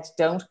everybody said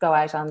don't go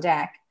out on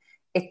deck,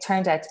 it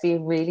turned out to be a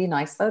really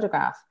nice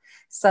photograph.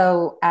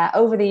 So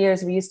over the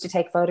years we used to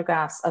take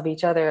photographs of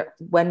each other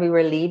when we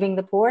were leaving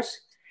the port.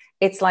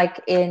 It's like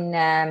in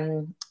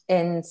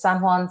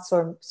San Juan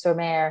sur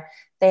Mer,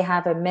 they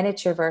have a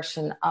miniature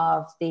version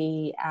of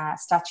the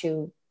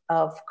statue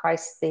of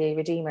Christ the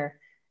Redeemer,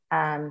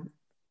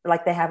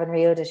 like they have in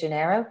Rio de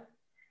Janeiro.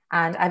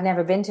 And I've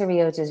never been to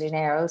Rio de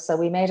Janeiro, so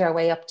we made our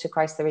way up to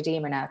Christ the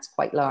Redeemer. Now it's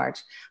quite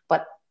large,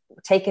 but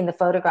taking the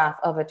photograph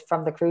of it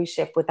from the cruise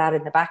ship with that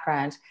in the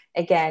background,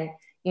 again,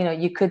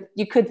 you could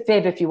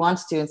fib if you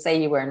wanted to and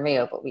say you were in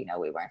Rio, but we know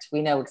we weren't.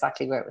 We know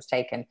exactly where it was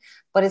taken.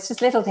 But it's just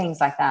little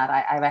things like that.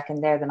 I reckon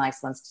they're the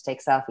nice ones to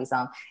take selfies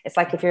on. It's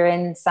like if you're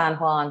in San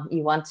Juan,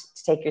 you want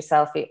to take your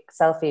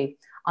selfie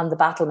on the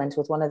battlement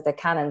with one of the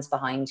cannons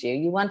behind you.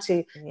 You want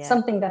to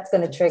something that's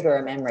going to trigger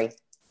a memory.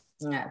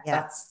 Yeah.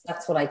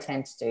 That's what I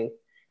tend to do.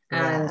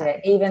 And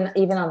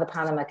even on the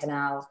Panama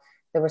Canal,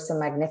 there were some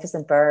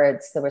magnificent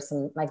birds. There were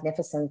some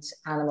magnificent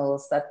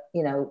animals that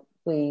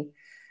we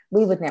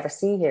would never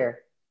see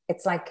here.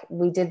 It's like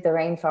we did the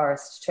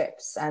rainforest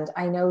trips, and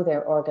I know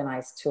they're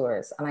organized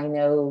tours, and I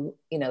know,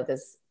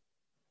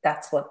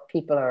 that's what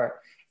people are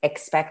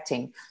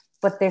expecting,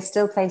 but there's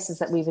still places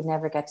that we would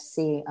never get to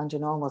see under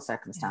normal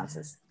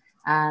circumstances.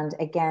 And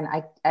again,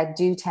 I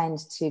do tend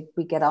to,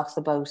 we get off the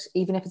boat,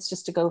 even if it's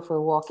just to go for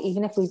a walk,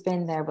 even if we've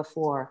been there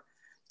before,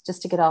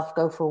 just to get off,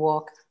 go for a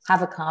walk,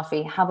 have a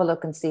coffee, have a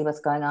look and see what's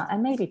going on,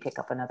 and maybe pick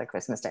up another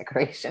Christmas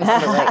decoration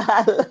on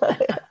the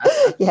way.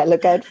 Yeah,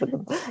 look out for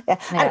them.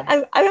 Yeah.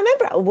 And I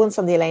remember once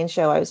on the Elaine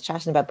show, I was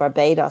chatting about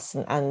Barbados,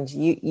 and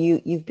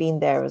you've been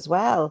there as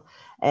well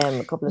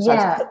a couple of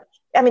times.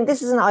 I mean,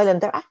 this is an island.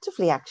 They're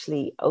actively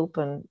actually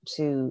open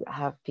to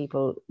have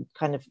people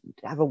kind of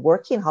have a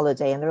working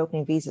holiday, and they're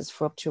opening visas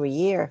for up to a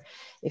year.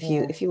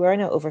 If you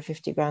earn over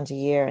 50 grand a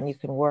year and you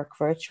can work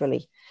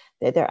virtually,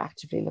 they're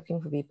actively looking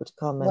for people to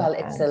come. Well,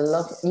 it's a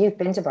love. You've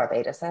been to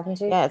Barbados,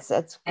 haven't you? Yeah, it's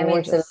gorgeous. I mean,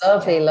 it's a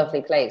lovely,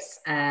 lovely place.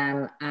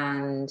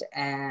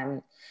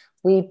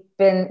 We'd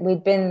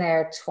been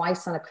there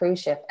twice on a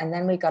cruise ship, and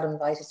then we got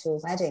invited to a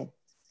wedding.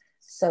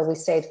 So we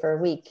stayed for a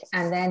week,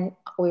 and then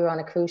we were on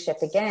a cruise ship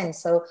again.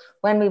 So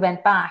when we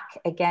went back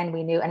again,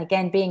 we knew, and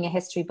again, being a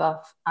history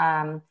buff,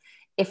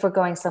 if we're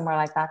going somewhere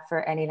like that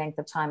for any length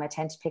of time, I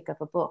tend to pick up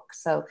a book.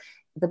 So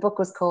the book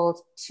was called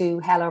To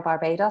Hell or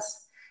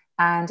Barbados.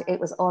 And it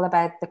was all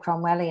about the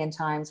Cromwellian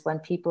times when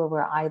people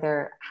were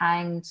either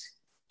hanged,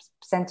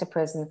 sent to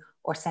prison,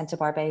 or sent to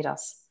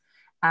Barbados.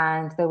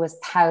 And there was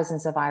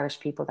thousands of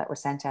Irish people that were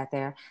sent out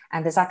there.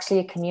 And there's actually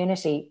a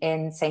community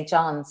in St.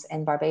 John's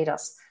in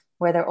Barbados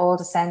where they're all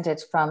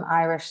descended from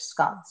Irish,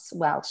 Scots,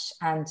 Welsh,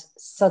 and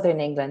Southern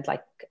England,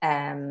 like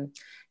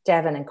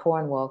Devon and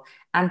Cornwall.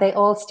 And they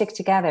all stick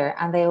together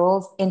and they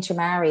all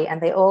intermarry and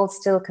they all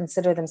still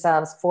consider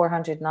themselves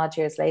 400 and odd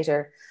years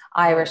later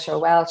Irish or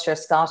Welsh or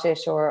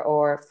Scottish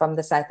or from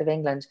the south of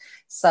England.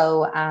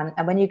 So,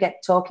 and when you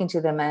get talking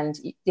to them and,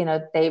 you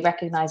know, they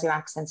recognize your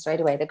accent straight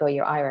away, they go,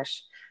 you're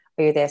Irish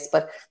or you're this.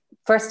 But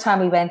first time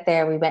we went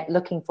there, we went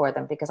looking for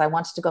them because I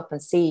wanted to go up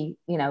and see,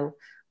 you know,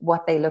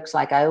 what they looked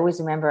like. I always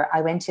remember I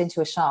went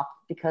into a shop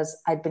because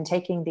I'd been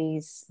taking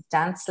these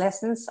dance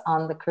lessons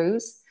on the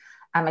cruise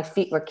and my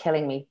feet were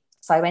killing me.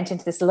 So I went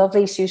into this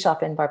lovely shoe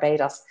shop in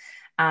Barbados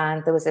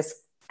and there was this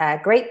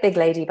great big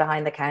lady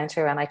behind the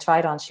counter and I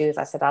tried on shoes.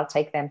 I said, I'll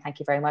take them. Thank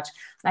you very much.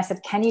 And I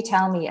said, can you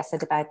tell me, I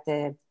said, about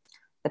the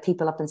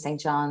people up in St.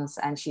 John's?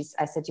 And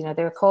I said, you know,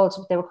 they were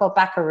called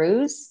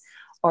Backaroos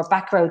or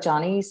Backrow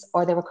Johnnies,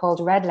 or they were called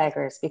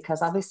Redleggers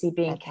because obviously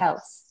being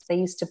Celts, they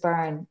used to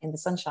burn in the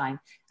sunshine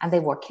and they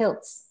wore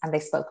kilts and they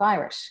spoke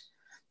Irish.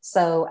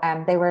 So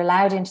they were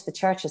allowed into the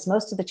churches.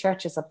 Most of the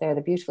churches up there,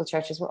 the beautiful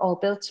churches, were all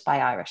built by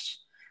Irish.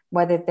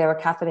 Whether they were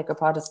Catholic or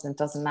Protestant,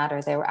 doesn't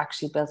matter. They were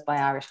actually built by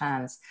Irish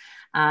hands.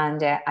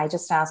 And I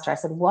just asked her, I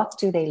said, what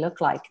do they look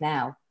like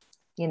now?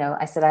 You know,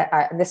 I said,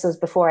 this was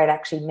before I'd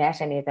actually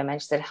met any of them. And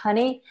she said,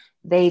 honey,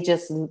 they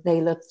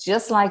look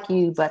just like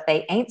you, but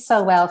they ain't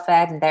so well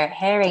fed and their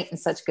hair ain't in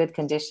such good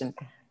condition.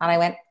 And I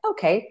went,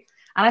 okay.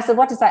 And I said,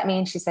 what does that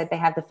mean? She said, they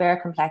have the fair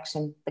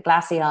complexion, the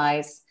glassy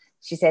eyes.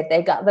 She said,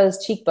 they got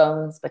those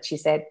cheekbones, but she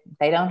said,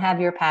 they don't have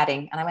your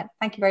padding. And I went,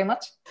 thank you very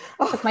much.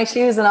 Took my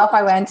shoes and off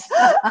I went.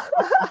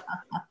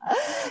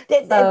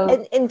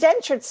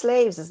 Indentured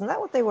slaves, isn't that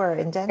what they were?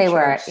 Indentured. They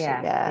were,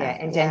 yeah,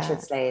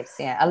 indentured slaves.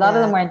 Yeah, a lot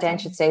of them were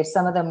indentured slaves.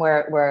 Some of them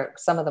were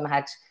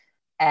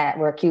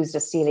accused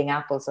of stealing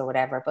apples or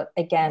whatever. But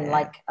again,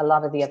 like a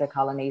lot of the other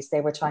colonies,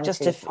 they were trying to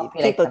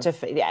populate them.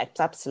 Absolutely.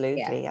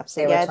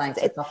 They were trying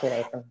to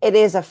populate them. It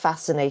is a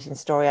fascinating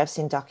story. I've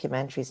seen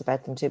documentaries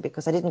about them too,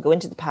 because I didn't go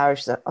into the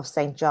parish of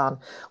St. John.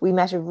 We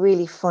met a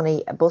really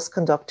funny bus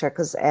conductor,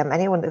 because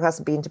anyone who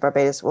hasn't been to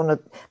Barbados, one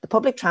of the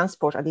public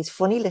transport are these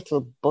funny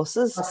little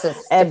buses,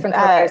 different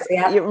colours,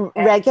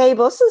 reggae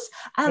buses,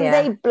 and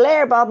they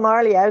blare Bob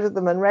Marley out of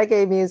them and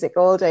reggae music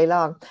all day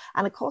long.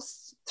 And it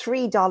costs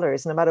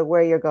 $3 no matter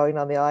where you're going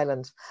on the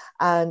island.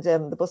 And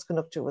the bus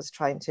conductor was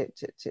trying to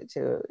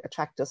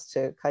attract us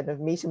to kind of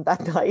meet him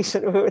that night,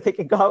 and we were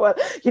thinking, oh well,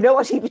 you know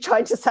what he'd be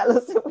trying to sell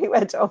us if we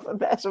went up and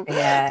met him.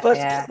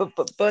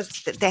 But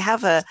they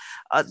have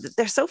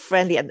they're so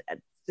friendly, and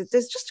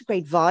there's just a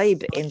great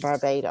vibe in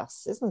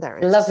Barbados, isn't there?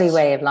 It's lovely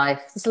way of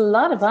life. There's a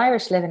lot of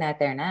Irish living out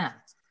there now.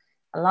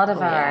 A lot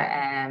of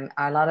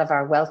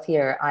our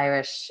wealthier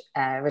Irish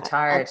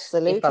retired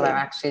people are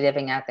actually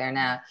living out there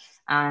now.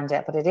 And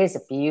but it is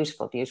a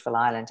beautiful, beautiful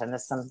island, and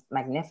there's some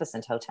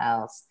magnificent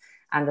hotels,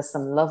 and there's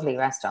some lovely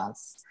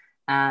restaurants.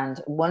 And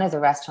one of the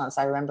restaurants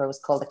I remember was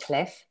called The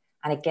Cliff,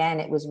 and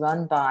again, it was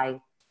run by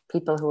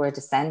people who were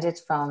descended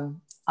from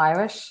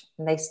Irish,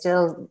 and they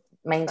still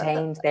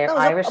maintained their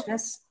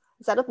Irishness.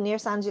 Is that up near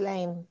Sandy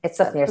Lane? It's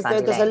up near Sandy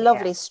Lane. There's a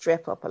lovely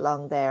strip up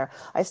along there.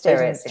 I stayed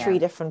in three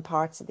different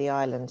parts of the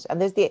island. And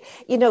there's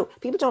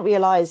people don't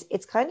realize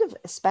it's kind of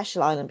a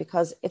special island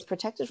because it's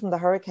protected from the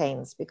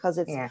hurricanes, because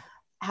it's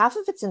half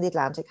of it's in the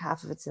Atlantic,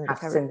 half of it's in the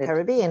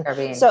Caribbean.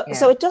 So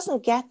it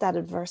doesn't get that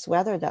adverse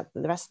weather that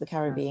the rest of the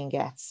Caribbean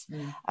gets.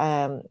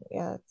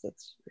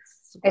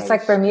 It's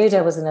like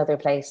Bermuda was another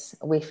place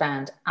we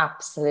found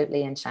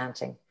absolutely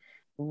enchanting.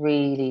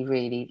 Really,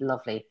 really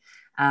lovely.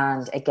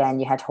 And again,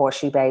 you had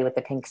Horseshoe Bay with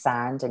the pink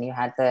sand, and you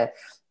had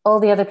all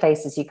the other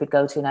places you could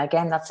go to. Now,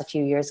 again, that's a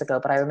few years ago,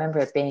 but I remember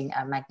it being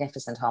a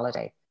magnificent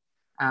holiday.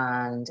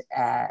 And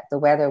the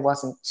weather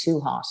wasn't too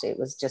hot. It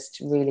was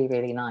just really,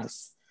 really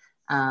nice.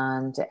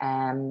 And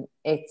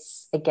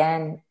it's,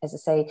 again, as I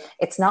say,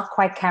 it's not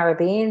quite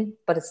Caribbean,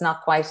 but it's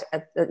not quite,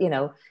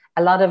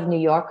 a lot of New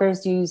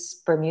Yorkers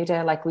use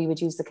Bermuda like we would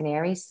use the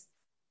Canaries,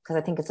 because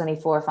I think it's only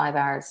 4 or 5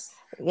 hours.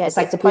 Yeah, it's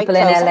like the people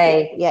in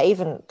LA. Yeah,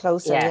 even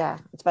closer. Yeah.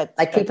 It's about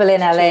like people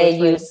in LA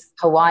use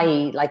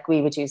Hawaii like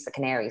we would use the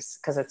Canaries,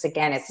 because it's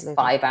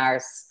 5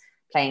 hours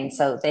plane.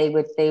 So they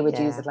would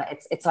use it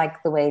like it's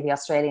like the way the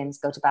Australians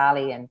go to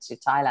Bali and to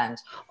Thailand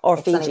or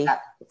Fiji.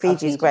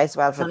 Fiji's great as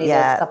well. It's only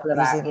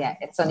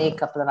a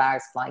couple of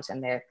hours flight,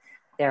 and they're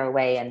they're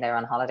away and they're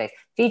on holidays.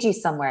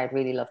 Fiji's somewhere I'd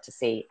really love to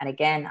see. And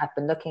again, I've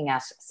been looking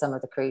at some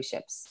of the cruise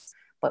ships,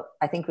 but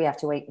I think we have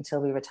to wait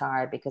until we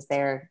retire, because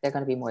they're going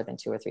to be more than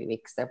 2 or 3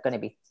 weeks. They're going to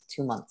be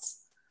 2 months.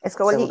 It's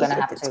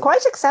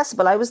quite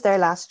accessible. I was there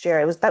last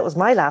year. That was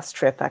my last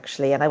trip,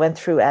 actually, and I went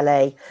through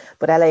LA,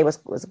 but LA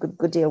was a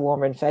good deal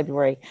warmer in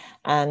February,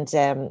 and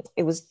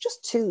it was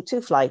just two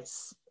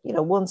flights,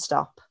 one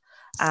stop,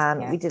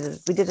 and we did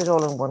it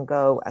all in one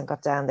go and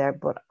got down there.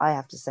 But I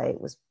have to say, it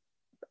was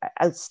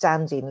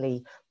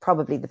outstandingly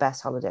probably the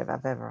best holiday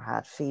I've ever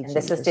had. Fiji. And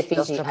this is to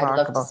Fiji. I'd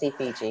love to see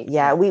Fiji.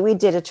 Yeah, we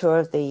did a tour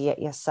of the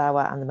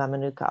Yasawa and the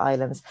Mamanuca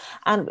Islands,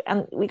 and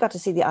we got to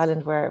see the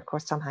island where, of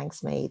course, Tom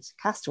Hanks made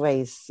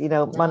Castaways,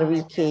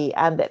 Monterey,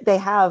 and they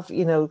have,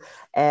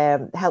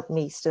 Help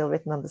Me still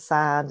written on the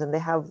sand, and they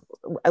have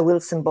a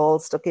Wilson ball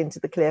stuck into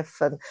the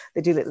cliff, and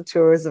they do little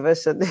tours of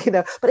it, and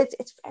but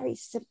it's a very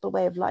simple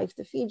way of life.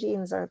 The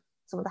Fijians are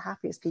some of the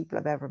happiest people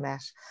I've ever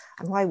met,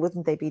 and why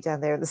wouldn't they be down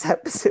there in the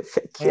South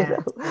Pacific?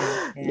 And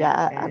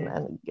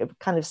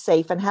kind of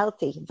safe and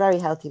healthy, very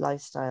healthy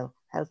lifestyle.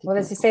 Well, people.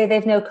 As you say,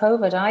 they've no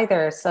COVID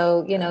either,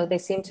 so they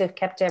seem to have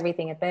kept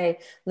everything at bay.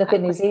 Look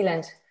at New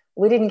Zealand.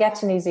 We didn't get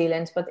to New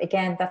Zealand, but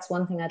again, that's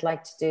one thing I'd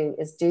like to do,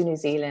 is do New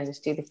Zealand,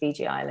 do the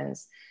Fiji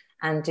Islands,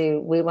 and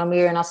when we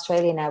were in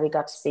Australia now, we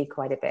got to see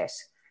quite a bit.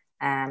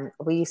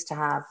 We used to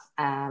have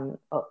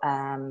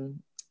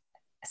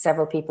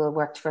several people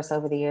worked for us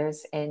over the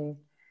years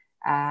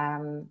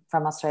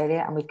from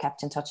Australia, and we've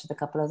kept in touch with a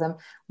couple of them.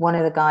 One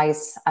of the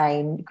guys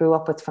I grew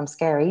up with from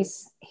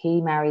Skerries, he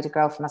married a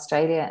girl from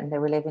Australia, and they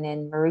were living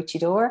in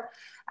Maroochydore,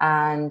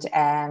 and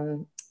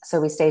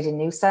so we stayed in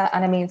Noosa.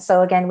 And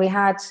so again, we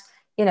had,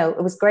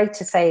 it was great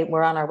to say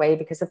we're on our way,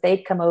 because if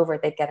they'd come over,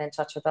 they'd get in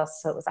touch with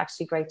us. So it was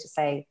actually great to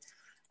say,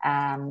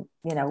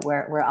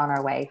 we're on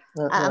our way.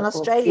 And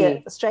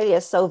Australia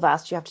is so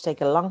vast, you have to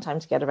take a long time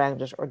to get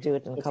around it, or do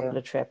it in a couple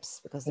of trips,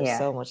 because there's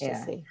so much to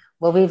see.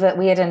 Well, we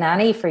had a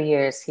nanny for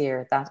years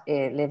here that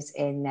lives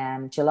in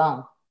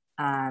Geelong,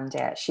 and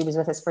she was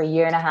with us for 1.5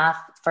 years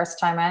first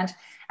time around,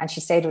 and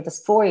she stayed with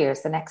us 4 years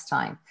the next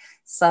time.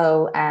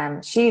 So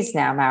she's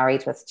now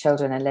married with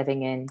children and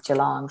living in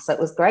Geelong. So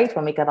it was great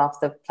when we got off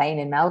the plane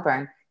in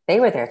Melbourne. They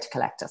were there to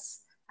collect us.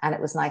 And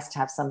it was nice to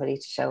have somebody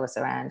to show us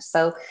around.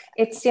 So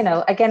it's,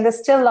 again, there's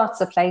still lots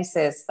of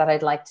places that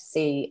I'd like to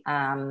see.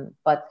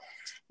 But,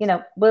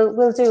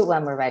 we'll do it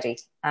when we're ready.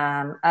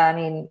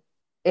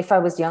 If I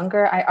was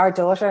younger, our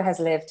daughter has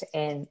lived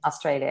in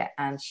Australia,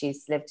 and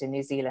she's lived in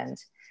New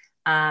Zealand.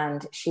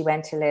 And she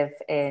went to live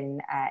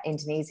in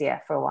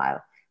Indonesia for a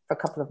while, for a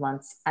couple of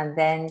months. And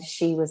then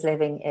she was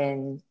living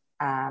in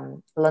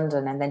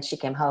London, and then she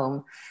came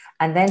home.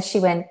 And then she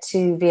went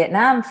to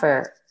Vietnam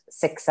for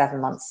 6-7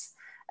 months.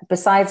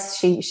 Besides,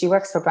 she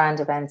works for brand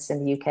events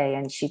in the UK,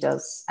 and she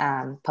does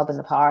Pub in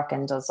the Park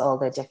and does all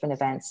the different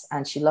events,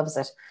 and she loves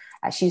it.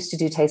 She used to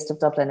do Taste of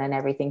Dublin and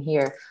everything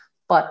here,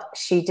 but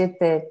she did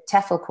the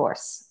TEFL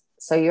course.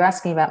 So you're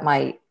asking about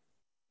my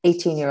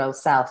 18-year-old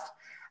self.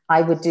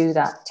 I would do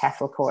that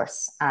TEFL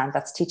course, and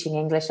that's teaching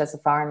English as a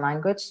foreign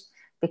language,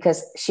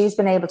 because she's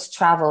been able to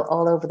travel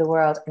all over the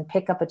world and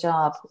pick up a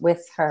job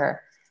with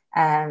her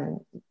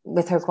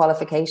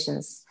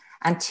qualifications,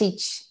 and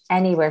teach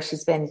anywhere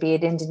she's been, be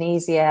it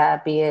Indonesia,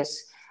 be it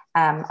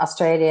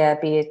Australia,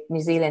 be it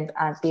New Zealand,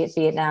 be it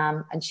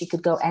Vietnam, and she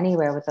could go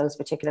anywhere with those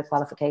particular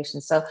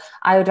qualifications. So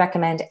I would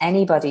recommend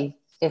anybody,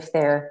 if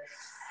they're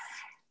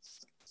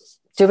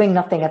doing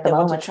nothing at the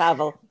moment, want to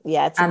travel.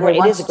 Yeah, it is a great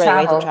way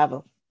to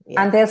travel.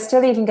 Yeah. And they'll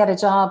still even get a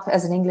job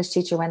as an English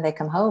teacher when they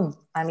come home.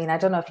 I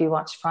don't know if you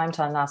watched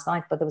Primetime last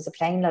night, but there was a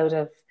plane load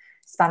of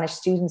Spanish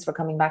students were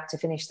coming back to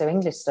finish their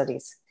English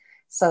studies.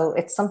 So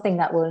it's something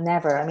that will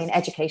never,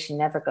 education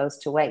never goes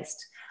to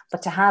waste.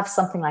 But to have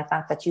something like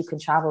that you can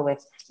travel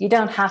with, you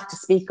don't have to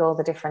speak all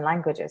the different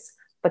languages,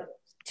 but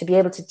to be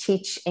able to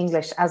teach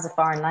English as a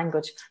foreign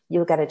language,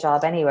 you'll get a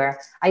job anywhere.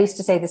 I used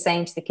to say the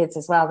same to the kids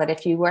as well, that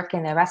if you work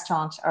in a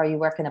restaurant, or you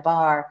work in a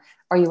bar,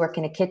 or you work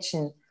in a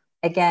kitchen,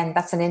 again,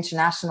 that's an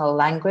international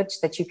language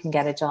that you can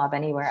get a job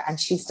anywhere. And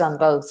she's done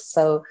both.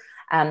 So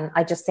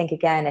I just think,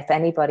 again, if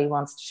anybody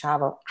wants to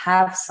travel,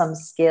 have some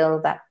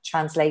skill that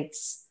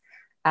translates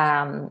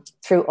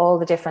through all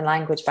the different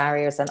language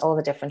barriers and all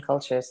the different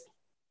cultures.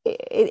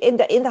 In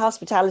the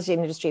hospitality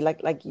industry,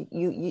 like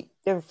you,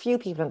 there are few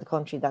people in the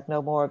country that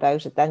know more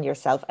about it than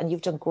yourself, and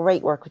you've done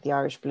great work with the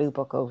Irish Blue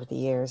Book over the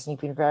years, and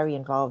you've been very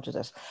involved with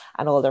it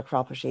and all their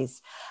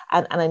properties.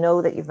 And I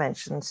know that you've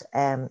mentioned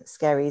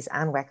Skerries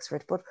and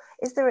Wexford, but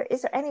is there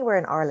anywhere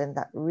in Ireland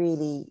that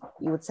really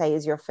you would say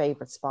is your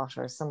favourite spot,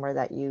 or somewhere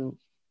that you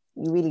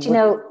really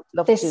love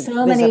to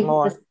visit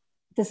more?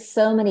 There's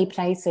so many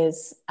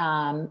places.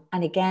 And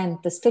again,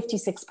 there's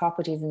 56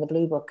 properties in the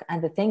Blue Book.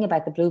 And the thing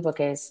about the Blue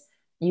Book is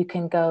you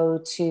can go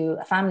to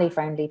a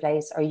family-friendly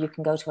place, or you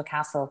can go to a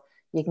castle,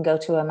 you can go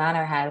to a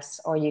manor house,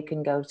 or you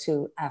can go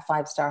to a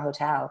 5-star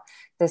hotel.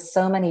 There's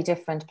so many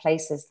different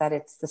places that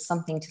there's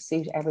something to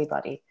suit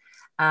everybody.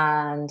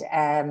 And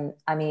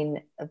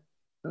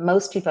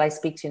most people I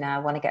speak to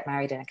now want to get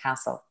married in a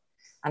castle.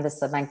 And there's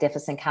some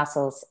magnificent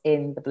castles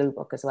in the Blue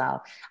Book as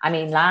well. I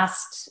mean,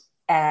 last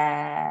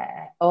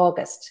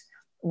August,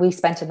 we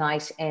spent a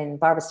night in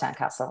Barberstown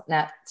Castle.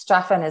 Now,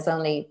 Straffan is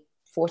only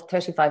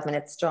 35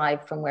 minutes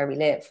drive from where we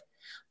live.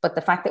 But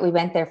the fact that we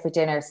went there for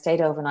dinner,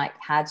 stayed overnight,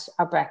 had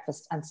our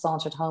breakfast and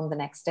sauntered home the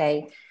next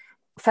day,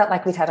 felt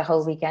like we'd had a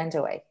whole weekend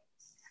away.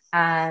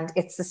 And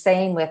it's the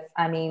same with,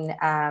 I mean,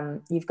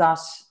 you've got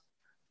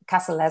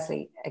Castle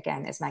Leslie,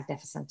 again, is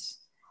magnificent.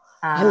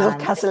 I love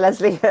Castle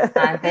Leslie.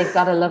 And they've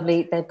got a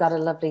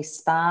lovely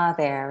spa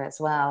there as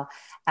well.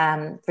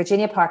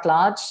 Virginia Park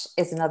Lodge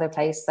is another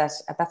place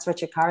that's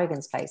Richard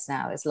Corrigan's place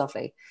now, is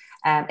lovely.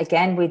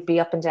 Again, we'd be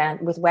up and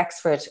down with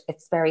Wexford.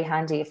 It's very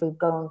handy if we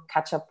go and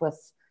catch up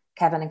with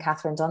Kevin and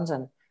Catherine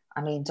Dundon.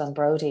 I mean,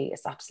 Dunbrody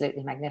is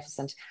absolutely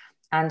magnificent.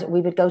 And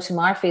we would go to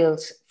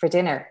Marfield for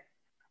dinner.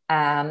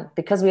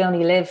 Because we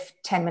only live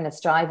 10 minutes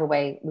drive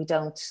away,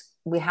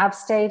 we have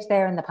stayed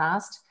there in the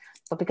past,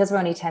 but because we're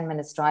only 10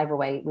 minutes drive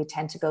away, we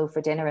tend to go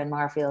for dinner in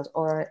Marfield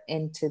or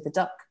into the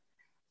Duck.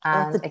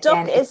 And the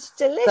Duck is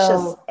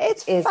delicious.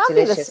 It's a fabulous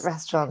delicious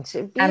restaurant.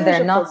 And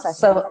they're not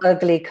so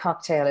ugly.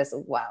 Cocktail is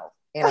wow.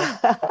 You know,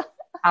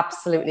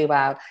 absolutely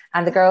wow.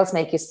 And the girls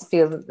make you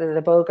feel,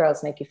 the bow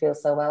girls make you feel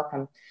so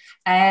welcome.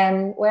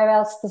 Where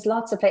else? There's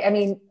lots of places. I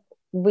mean,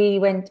 we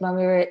went when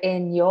we were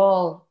in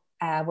Youghal,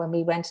 when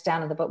we went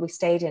down on the boat, we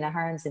stayed in a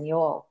Hearns in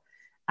Youghal.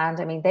 And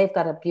I mean, they've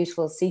got a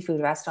beautiful seafood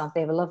restaurant.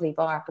 They have a lovely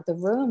bar, but the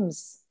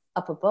rooms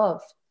up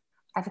above,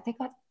 I think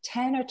about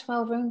 10 or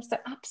 12 rooms. They're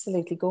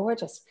absolutely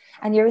gorgeous.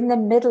 And you're in the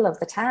middle of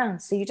the town.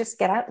 So you just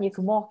get out and you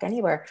can walk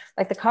anywhere.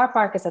 Like the car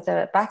park is at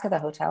the back of the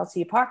hotel. So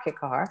you park your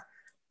car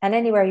and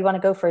anywhere you want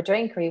to go for a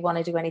drink or you want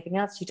to do anything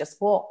else, you just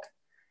walk.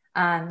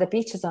 And the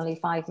beach is only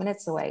 5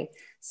 minutes away.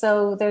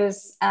 So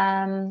there's,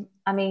 I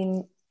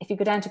mean, if you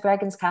go down to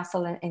Gregan's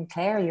Castle in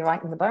Clare, you're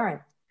right in the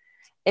burn.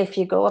 If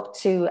you go up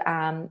to,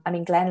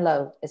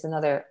 Glenlow is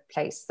another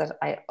place that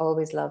I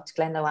always loved,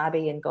 Glenlow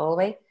Abbey in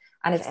Galway.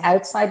 And it's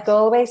outside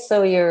Galway,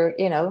 so you're,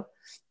 you know,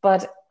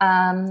 but,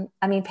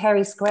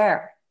 Perry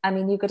Square. I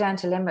mean, you go down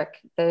to Limerick,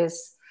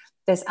 there's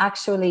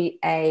actually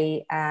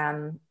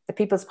the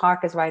People's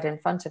Park is right in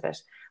front of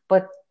it.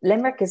 But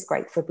Limerick is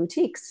great for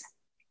boutiques.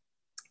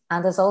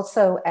 And there's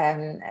also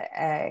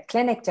a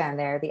clinic down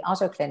there, the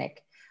Auto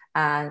Clinic.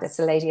 And it's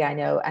a lady I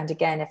know. And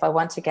again, if I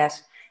want to get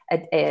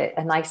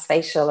a nice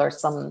facial or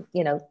some,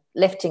 you know,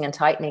 lifting and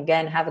tightening,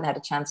 again, haven't had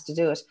a chance to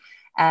do it.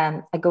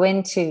 I go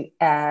into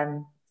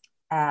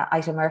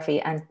Ita Murphy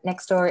and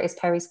next door is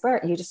Perry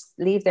Square. You just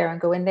leave there and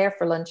go in there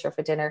for lunch or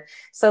for dinner.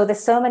 So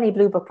there's so many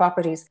Blue Book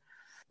properties.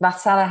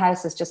 Matsala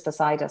House is just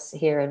beside us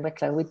here in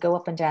Wicklow. We'd go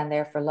up and down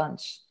there for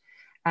lunch.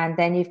 And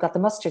then you've got the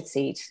Mustard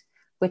Seed,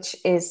 which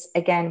is,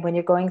 again, when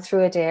you're going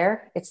through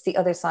Adair, it's the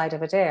other side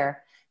of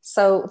Adair.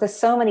 So there's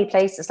so many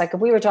places. Like if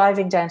we were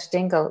driving down to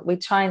Dingle,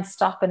 we'd try and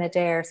stop in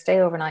Adair, stay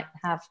overnight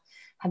and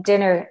have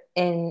dinner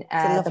in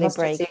the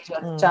Mustard Seed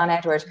with John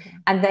Edward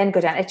and then go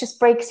down. It just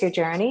breaks your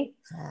journey.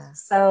 Yeah.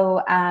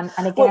 So, and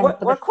again,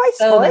 we're quite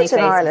spoiled in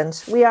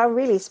Ireland. We are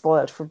really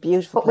spoiled for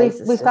beautiful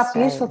places. We've got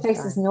beautiful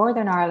places in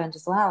Northern Ireland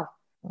as well.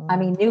 I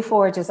mean,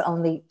 Newforge is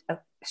only a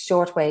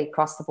short way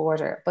across the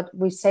border, but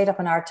we've stayed up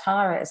in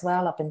Ardtara as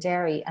well, up in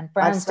Derry, and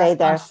Brown's stayed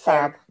there,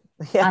 fab.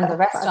 Yeah, and the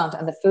restaurant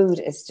and the food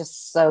is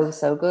just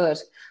so good.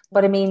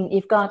 But I mean,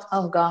 you've got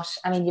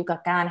you've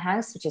got Gan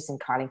House, which is in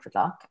Carlingford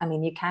Lough. I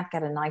mean, you can't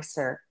get a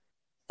nicer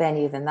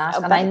venue than that.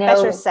 And I know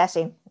better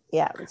setting.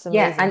 Yeah, it's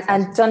amazing. Yeah,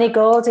 and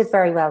Donegal did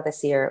very well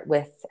this year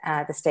with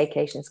the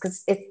staycations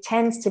because it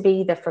tends to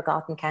be the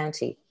forgotten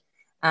county.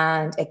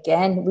 And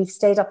again, we've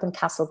stayed up in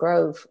Castle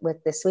Grove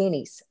with the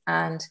Sweeneys,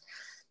 and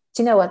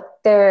do you know what?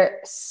 They're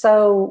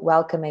so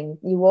welcoming.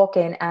 You walk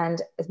in,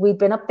 and we'd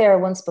been up there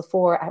once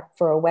before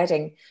for a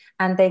wedding,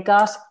 and they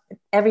got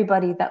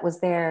everybody that was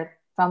there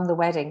from the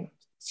wedding.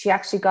 She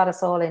actually got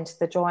us all into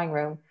the drawing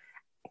room,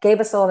 gave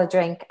us all a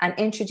drink, and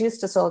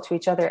introduced us all to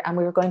each other. And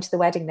we were going to the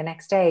wedding the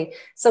next day.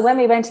 So when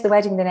we went to the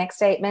wedding the next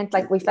day, it meant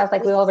like we felt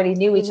like we already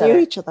knew each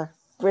other.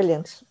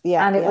 Brilliant.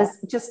 Yeah. And it was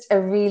just a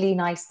really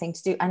nice thing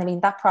to do. And I mean,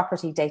 that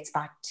property dates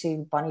back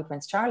to Bonnie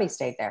Prince Charlie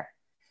stayed there.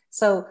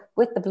 So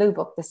with the Blue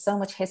Book, there's so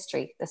much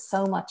history. There's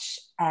so much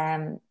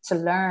to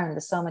learn.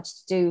 There's so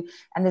much to do.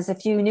 And there's a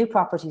few new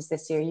properties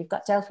this year. You've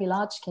got Delphi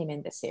Lodge came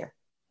in this year.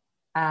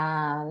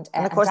 And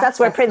of course, that's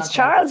where Prince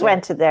Charles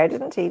went to there,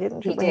 didn't he?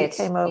 He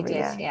came over,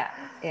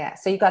 yeah.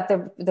 So you got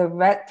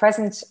the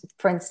present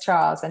Prince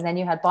Charles, and then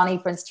you had Bonnie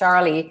Prince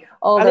Charlie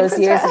those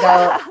years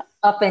ago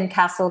up in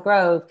Castle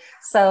Grove.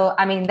 So,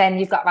 I mean, then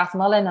you've got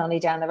Rathmullen only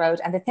down the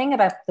road. And the thing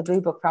about the Blue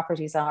Book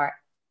properties are,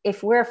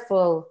 if we're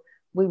full,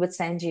 we would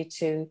send you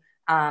to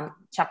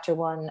Chapter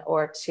 1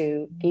 or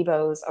to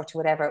Gibo's or to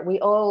whatever. We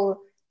all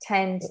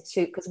tend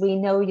to, because we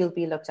know you'll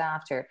be looked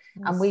after,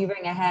 and we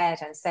ring ahead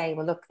and say,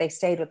 well, look, they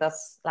stayed with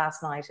us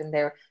last night and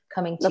they're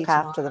coming to look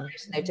after them,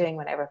 and they're doing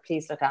whatever,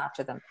 please look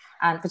after them.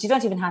 But you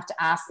don't even have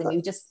to ask them,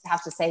 you just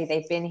have to say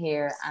they've been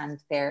here and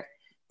they're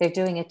They're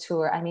doing a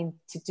tour. I mean,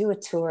 to do a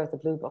tour of the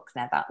Blue Book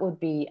now, that would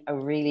be a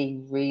really,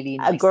 really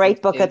nice a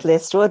great bucket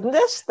list, wouldn't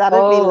it? That'd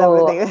be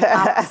lovely.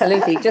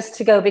 Absolutely. Just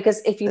to go,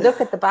 because if you look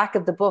at the back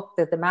of the book,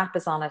 that the map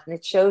is on it, and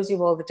it shows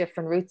you all the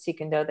different routes you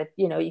can go. That,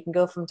 you know, you can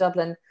go from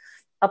Dublin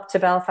up to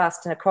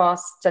Belfast and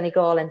across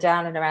Donegal and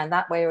down and around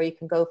that way, or you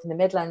can go from the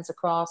Midlands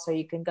across, or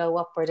you can go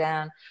up or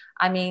down.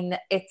 I mean,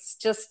 it's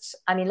just,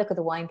 I mean, look at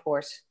the wine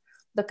port.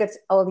 Look at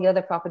all the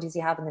other properties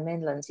you have in the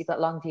Midlands. You've got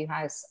Longview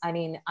House. I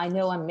mean, I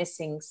know I'm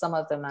missing some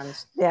of them, and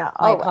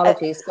my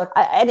apologies. But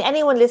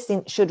anyone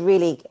listening should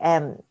really,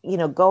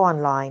 go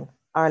online,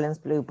 Ireland's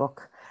Blue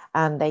Book,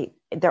 and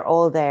they're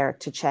all there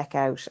to check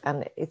out.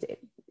 And it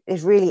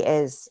really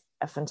is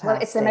a fantastic.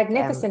 Well, it's a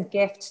magnificent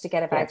gift to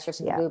get a voucher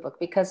from the Blue Book,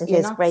 because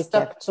you're not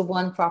stuck to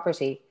one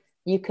property.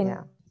 You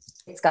can.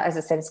 It's got, as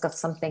I said, it's got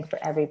something for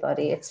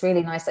everybody. It's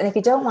really nice. And if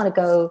you don't want to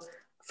go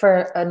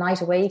for a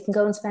night away, you can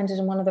go and spend it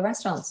in one of the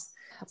restaurants.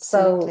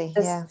 Absolutely,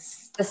 so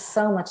there's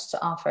so much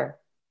to offer.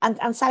 And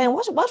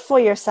Sallyanne, what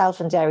for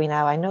yourself in Derry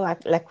now? I know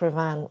at Le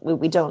Crevin,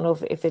 we don't know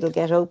if it'll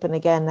get open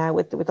again now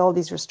with all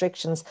these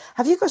restrictions.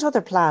 Have you got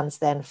other plans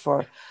then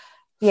for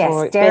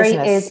Derry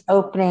business? Is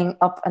opening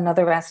up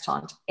another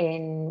restaurant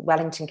in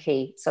Wellington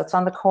Quay. So it's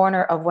on the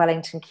corner of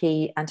Wellington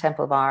Quay and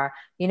Temple Bar.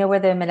 You know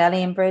where the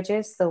Millennium Bridge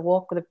is? The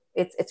walk with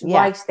it's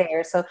right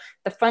there. So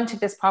the front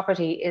of this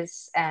property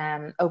is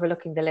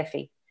overlooking the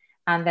Liffey.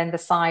 And then the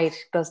side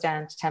goes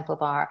down to Temple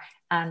Bar,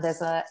 and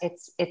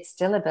it's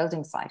still a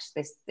building site.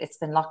 It's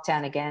been locked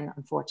down again,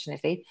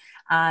 unfortunately,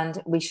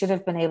 and we should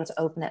have been able to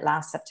open it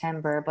last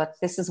September. But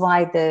this is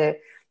why the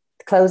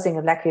closing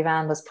of Le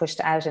Crevin was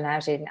pushed out and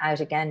out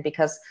again,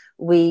 because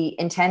we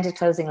intended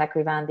closing Le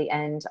Crevin the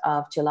end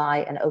of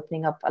July and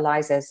opening up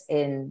Eliza's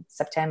in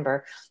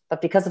September.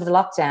 But because of the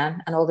lockdown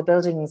and all the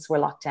buildings were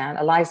locked down,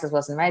 Eliza's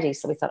wasn't ready.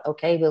 So we thought,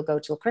 okay, we'll go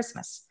till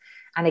Christmas.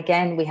 And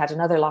again, we had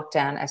another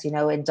lockdown, as you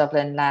know, in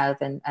Dublin, Louth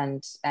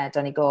and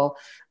Donegal.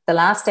 The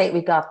last date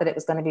we got that it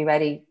was going to be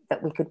ready,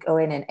 that we could go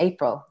in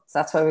April. So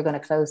that's why we're going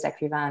to close Le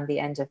Crevin the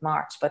end of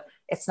March. But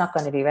it's not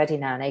going to be ready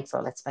now in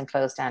April. It's been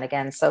closed down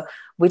again. So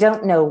we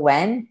don't know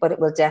when, but it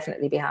will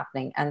definitely be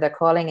happening. And they're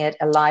calling it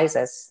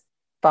Eliza's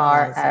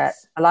Bar,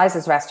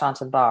 Eliza's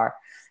Restaurant and Bar.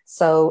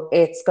 So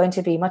it's going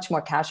to be much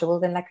more casual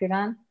than Le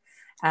Crevin.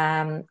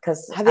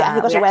 Because have you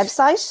got a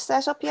website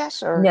set up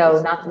yet? Or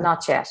no,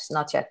 not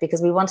yet,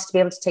 because we wanted to be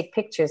able to take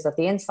pictures of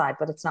the inside,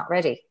 but it's not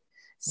ready.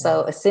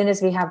 So as soon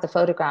as we have the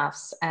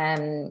photographs,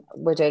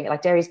 we're doing,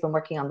 like, Derry's been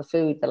working on the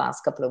food the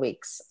last couple of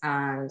weeks,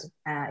 and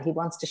he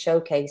wants to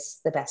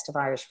showcase the best of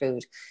Irish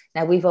food.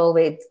 Now, we've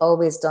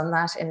always done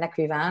that in Le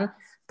Crevin,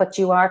 but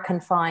you are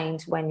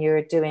confined when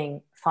you're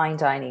doing fine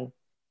dining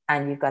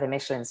and you've got a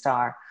Michelin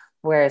star,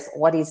 whereas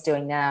what he's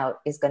doing now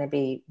is going to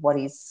be what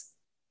he's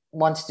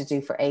wanted to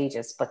do for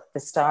ages. But the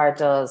star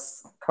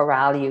does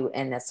corral you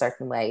in a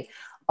certain way.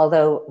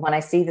 Although when I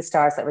see the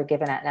stars that we're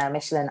given out now,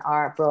 Michelin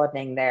are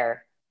broadening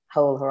their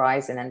whole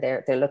horizon, and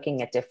they're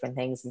looking at different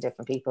things and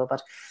different people.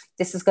 But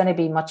this is going to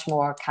be much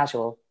more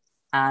casual,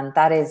 and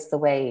that is the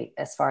way,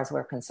 as far as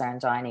we're concerned,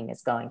 dining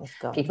is going.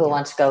 People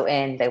want to go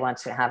in, they want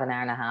to have an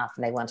hour and a half,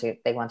 and they want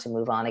to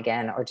move on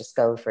again, or just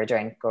go for a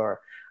drink or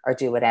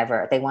do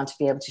whatever. They want to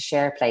be able to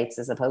share plates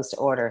as opposed to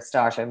order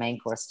starter, main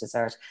course,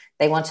 dessert.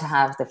 They want to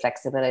have the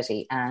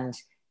flexibility, and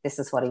this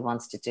is what he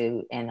wants to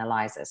do in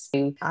Eliza's.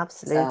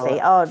 Absolutely.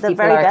 So the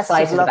very best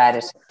excited about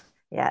it.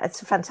 Yeah,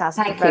 it's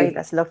fantastic. Thank Very you.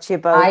 best luck to you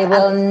both. I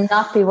will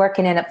not be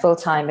working in it full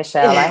time,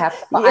 Michelle.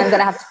 I'm going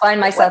to have to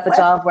find myself a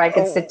job where I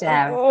can sit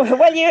down.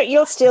 Well,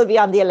 you'll still be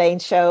on the Elaine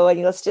show, and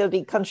you'll still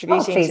be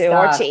contributing to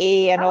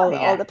RTE and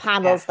all the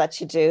panels that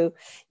you do.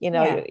 You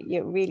know,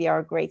 you really are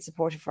a great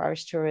supporter for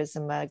Irish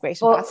tourism, a great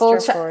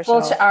ambassador for it.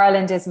 Fulch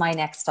Ireland is my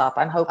next stop.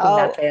 I'm hoping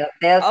that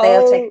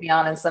they'll take me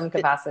on in some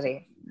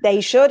capacity. They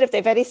should. If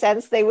they've any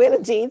sense, they will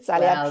indeed,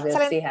 Sallyanne. Well,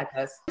 we'll see how it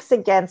goes. Thanks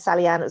again,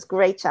 Sallyanne. It was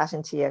great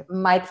chatting to you.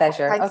 My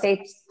pleasure. Thanks.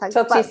 Okay, Thanks.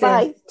 talk to you soon.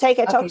 Bye. Take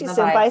care. Talk to you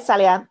soon. Bye,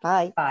 Sallyanne.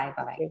 Bye. Bye.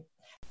 Bye.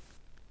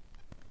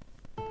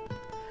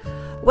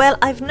 Well,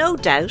 I've no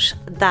doubt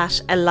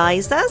that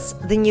Eliza's,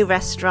 the new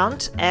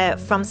restaurant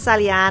from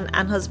Sallyanne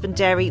and husband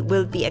Derry,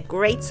 will be a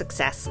great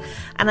success.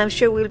 And I'm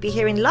sure we'll be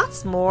hearing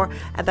lots more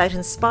about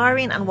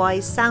inspiring and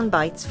wise sound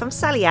bites from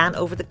Sallyanne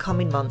over the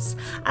coming months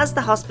as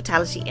the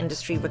hospitality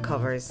industry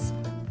recovers.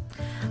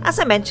 As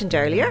I mentioned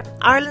earlier,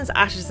 Ireland's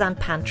Artisan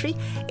Pantry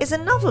is a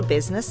novel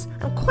business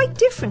and quite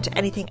different to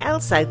anything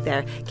else out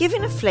there,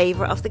 giving a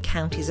flavour of the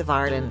counties of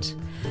Ireland.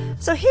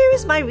 So here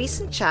is my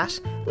recent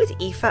chat with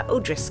Aoife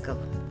O'Driscoll.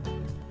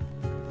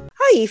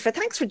 Hi Aoife,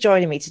 thanks for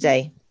joining me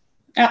today.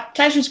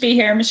 Pleasure to be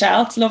here,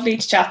 Michelle. It's lovely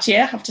to chat to you,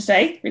 I have to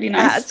say. Really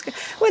nice.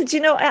 Well, do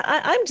you know,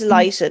 I'm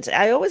delighted.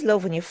 I always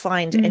love when you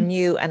find a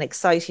new and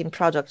exciting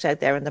product out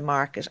there in the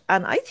market.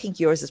 And I think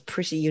yours is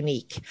pretty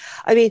unique.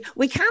 I mean,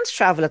 we can't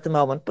travel at the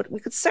moment, but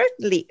we could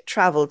certainly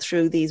travel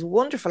through these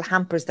wonderful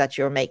hampers that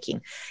you're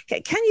making.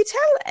 Can you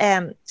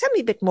tell me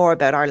a bit more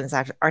about Ireland's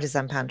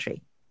Artisan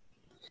Pantry?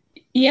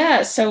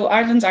 Yeah, so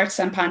Ireland's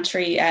Artisan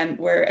Pantry,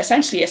 we're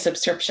essentially a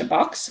subscription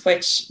box,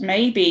 which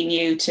may be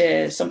new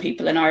to some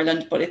people in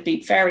Ireland, but it'd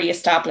be very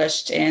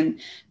established in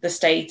the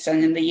States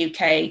and in the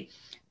UK.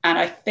 And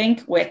I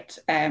think with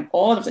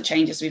all of the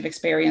changes we've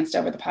experienced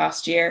over the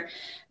past year,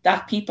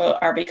 that people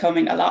are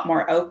becoming a lot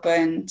more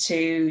open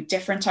to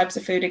different types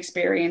of food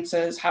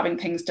experiences, having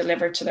things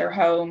delivered to their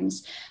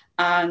homes.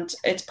 And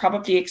it's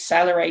probably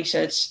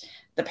accelerated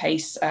the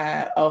pace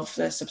of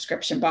the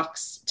subscription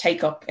box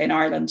take up in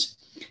Ireland.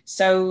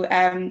 So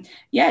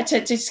yeah,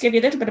 to just give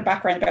you a little bit of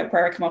background about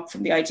where I come up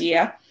from the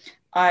idea,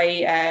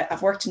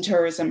 I've worked in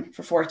tourism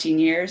for 14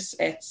 years.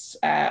 It's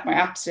my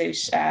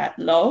absolute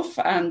love,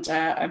 and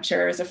I'm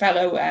sure as a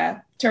fellow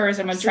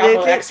tourism and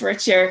travel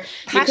expert, you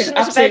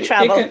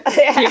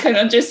can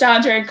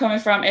understand where I'm coming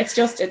from. It's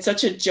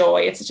such a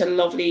joy. It's such a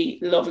lovely,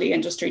 lovely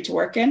industry to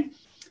work in.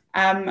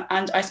 And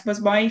I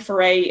suppose my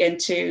foray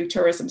into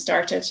tourism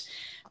started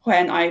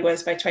when I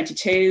was about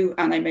 22,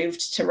 and I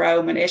moved to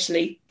Rome in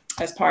Italy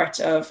as part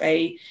of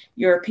a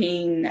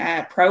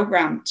European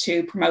program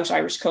to promote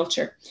Irish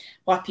culture,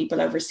 what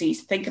people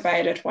overseas think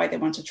about it, why they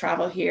want to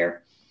travel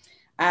here.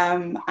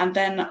 And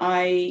then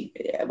I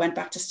went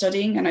back to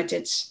studying, and I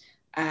did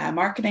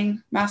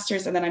marketing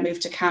masters, and then I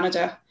moved to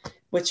Canada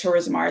with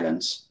Tourism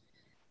Ireland,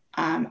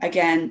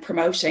 again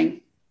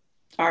promoting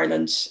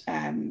Ireland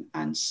and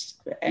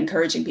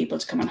encouraging people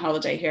to come on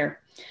holiday here.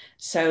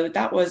 So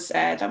that was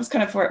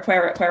kind of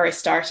where I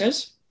started.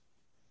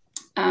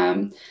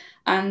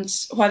 And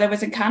while I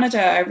was in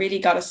Canada, I really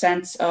got a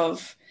sense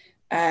of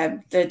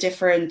the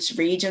different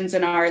regions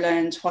in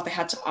Ireland, what they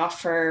had to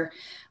offer.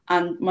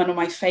 And one of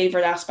my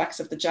favorite aspects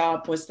of the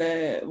job was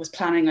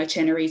planning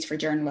itineraries for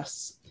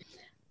journalists.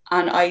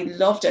 And I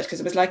loved it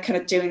because it was like kind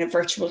of doing a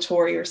virtual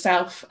tour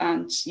yourself,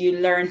 and you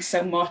learned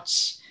so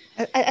much.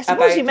 I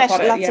suppose you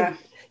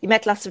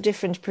met lots of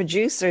different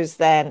producers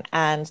then,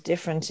 and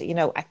different,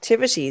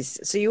 activities.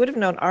 So you would have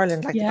known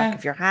Ireland like the back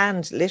of your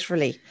hand,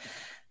 literally.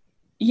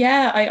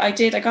 Yeah, I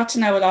did. I got to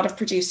know a lot of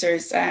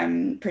producers,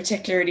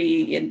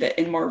 particularly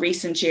in more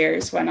recent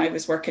years when I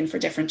was working for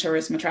different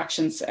tourism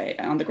attractions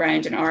on the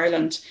ground in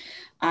Ireland.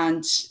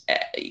 And,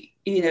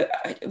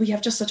 we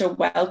have just such a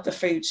wealth of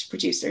food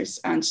producers.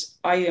 And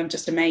I am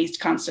just amazed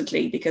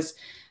constantly because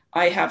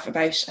I have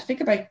about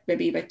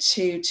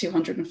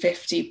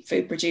 250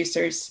 food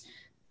producers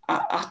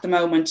at the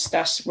moment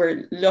that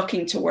we're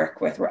looking to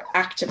work with. We're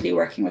actively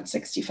working with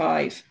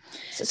 65.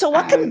 So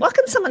what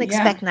can someone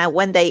expect now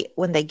when they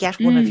get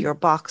one of your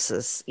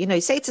boxes? You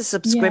say it's a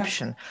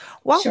subscription.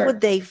 What would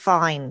they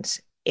find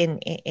in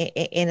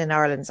an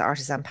Ireland's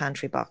Artisan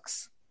Pantry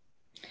box?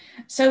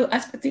 So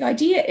the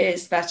idea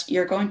is that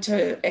you're going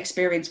to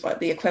experience what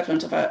the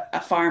equivalent of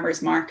a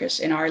farmer's market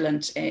in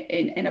Ireland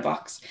in a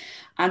box.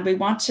 And we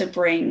want to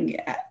bring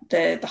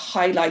the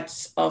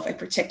highlights of a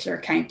particular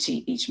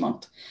county each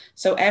month.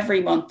 So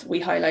every month we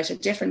highlight a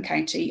different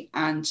county,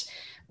 and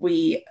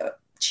we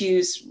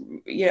choose,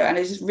 and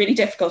it's really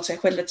difficult to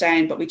whittle it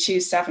down, but we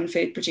choose 7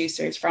 food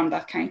producers from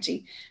that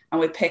county, and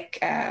we pick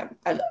a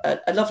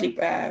lovely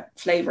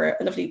flavour,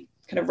 a lovely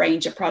kind of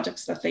range of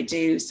products that they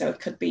do. So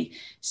it could be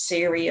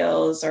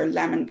cereals or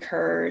lemon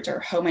curd or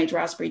homemade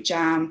raspberry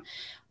jam,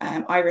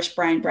 Irish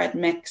brown bread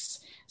mix.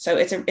 So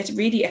it's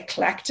really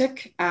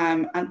eclectic,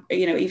 and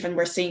even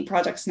we're seeing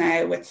products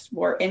now with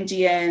more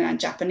Indian and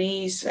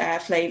Japanese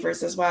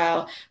flavors as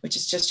well, which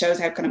just shows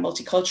how kind of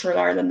multicultural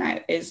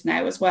Ireland is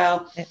now as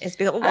well.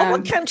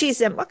 What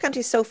counties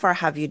so far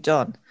have you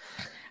done?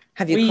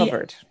 Have you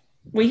covered?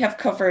 We have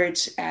covered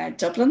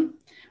Dublin.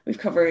 We've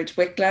covered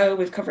Wicklow,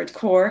 we've covered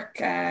Cork,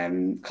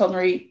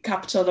 culinary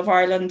capital of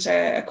Ireland,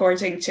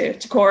 according to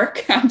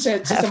Cork and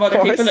to some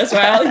other people as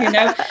well,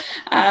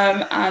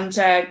 and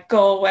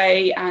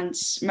Galway, and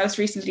most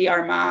recently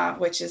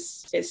Armagh, which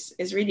is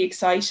really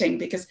exciting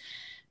because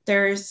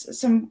there's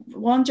some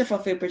wonderful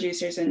food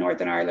producers in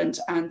Northern Ireland,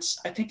 and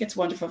I think it's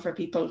wonderful for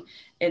people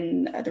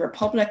in the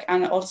Republic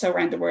and also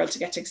around the world to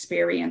get to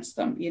experience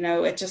them.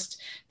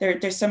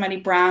 There's so many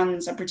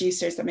brands and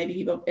producers that maybe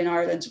people in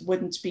Ireland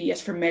wouldn't be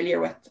as familiar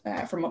with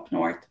from up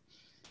north.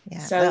 Yeah,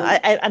 so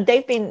and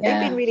they've been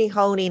really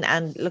honing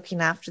and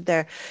looking after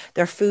their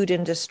food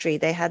industry.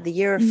 They had the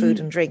Year of Food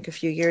and Drink a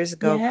few years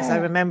ago, because I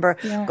remember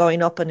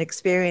going up and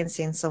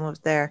experiencing some of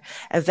their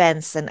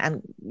events,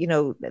 and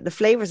the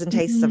flavors and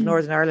tastes of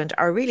Northern Ireland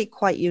are really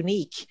quite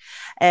unique,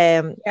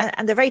 and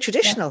they're very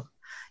traditional.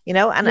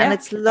 And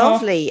it's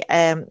lovely.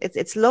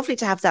 It's lovely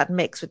to have that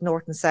mix with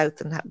North and South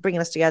and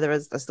bringing us together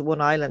as the one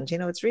island.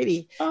 It's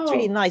really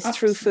nice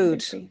through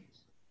food.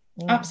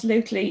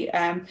 Absolutely.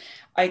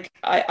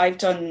 I've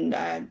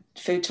done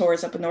food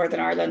tours up in Northern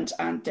Ireland,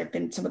 and they've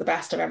been some of the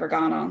best I've ever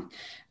gone on.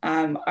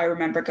 I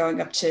remember going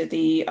up to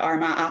the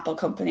Armagh Apple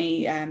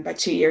Company about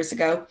 2 years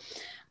ago,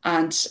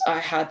 and I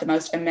had the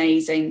most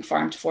amazing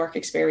farm to fork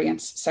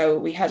experience. So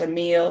we had a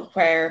meal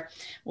where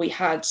we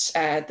had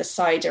the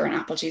cider and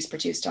apple juice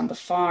produced on the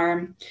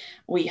farm.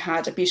 We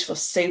had a beautiful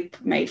soup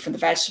made from the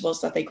vegetables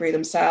that they grew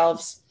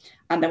themselves.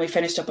 And then we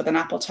finished up with an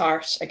apple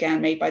tart,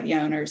 again, made by the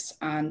owners.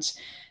 And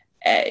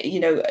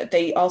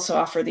they also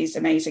offer these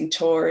amazing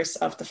tours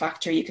of the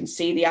factory. You can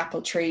see the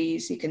apple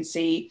trees, you can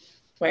see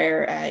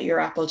where your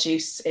apple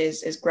juice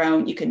is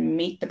grown, you can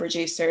meet the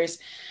producers.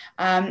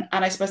 And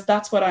I suppose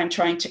that's what I'm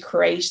trying to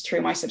create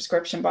through my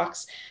subscription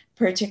box,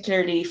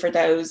 particularly for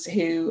those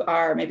who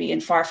are maybe in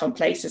far-flung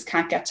places,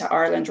 can't get to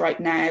Ireland right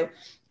now,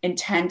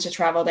 intend to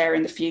travel there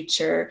in the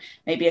future.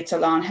 Maybe it's a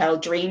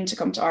long-held dream to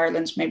come to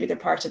Ireland. Maybe they're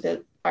part of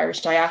the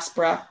Irish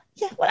diaspora.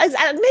 Yeah, well,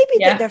 and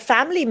maybe they're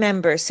family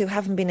members who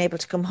haven't been able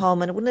to come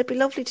home, and wouldn't it be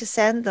lovely to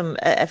send them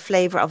a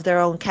flavour of their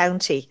own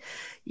county,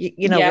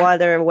 while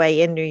they're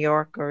away in New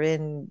York or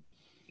in,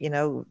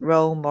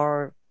 Rome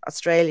or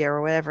Australia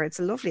or wherever? It's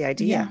a lovely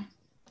idea.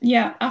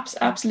 Yeah,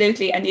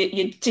 absolutely. And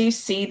you do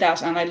see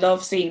that. And I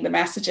love seeing the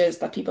messages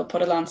that people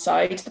put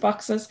alongside the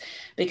boxes,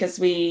 because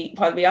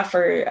while we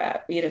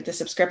offer, the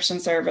subscription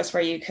service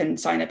where you can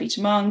sign up each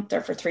month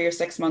or for 3 or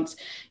 6 months,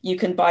 you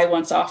can buy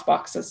once-off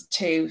boxes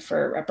too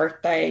for a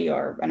birthday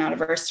or an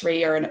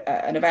anniversary or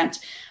an event.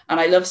 And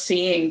I love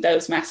seeing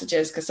those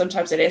messages, because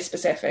sometimes it is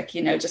specific,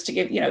 just to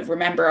give,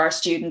 remember our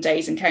student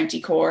days in County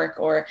Cork,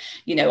 or,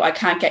 I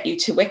can't get you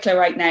to Wicklow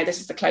right now.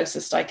 This is the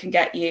closest I can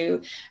get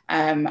you.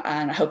 And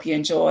I hope you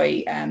enjoy.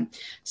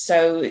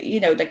 So,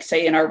 like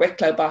say in our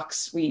Wicklow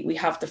box, we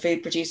have the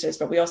food producers,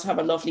 but we also have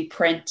a lovely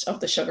print of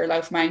the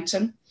Sugarloaf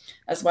Mountain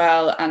as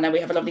well. And then we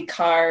have a lovely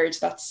card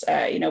that's,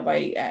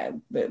 by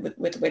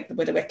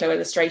with a Wicklow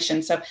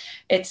illustration. So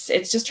it's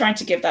just trying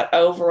to give that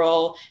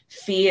overall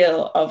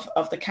feel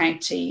of the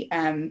county.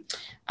 And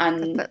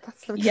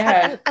that's lovely.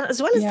 And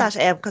as well as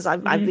that, because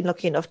I've been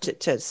lucky enough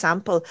to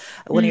sample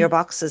one of your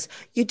boxes,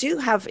 you do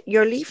have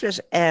your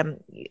leaflet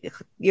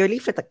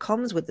that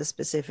comes with the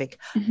specific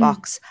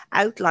box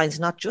outlines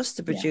not just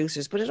the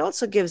producers, but it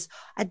also gives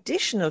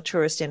additional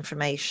tourist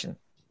information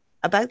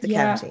about the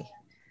county.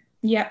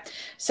 Yeah.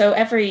 So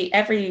every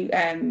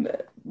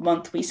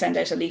month we send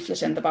out a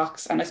leaflet in the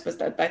box, and I suppose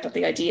that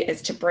the idea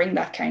is to bring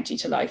that county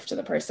to life to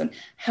the person,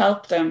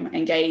 help them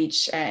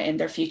engage in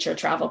their future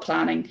travel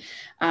planning.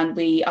 And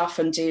we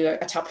often do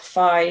a top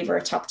 5 or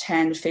a top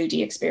 10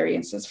 foodie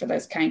experiences for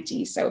those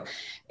counties. So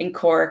in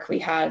Cork, we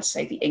had,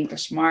 say, the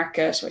English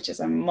market, which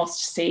is a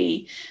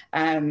must-see.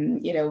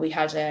 We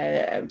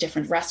had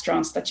different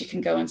restaurants that you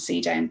can go and see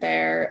down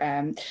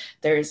there.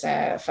 There's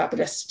a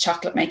fabulous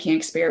chocolate making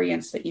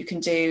experience that you can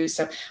do.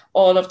 So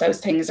all of those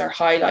things are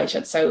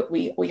highlighted. So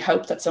we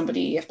hope that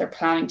somebody, if they're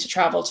planning to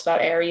travel to that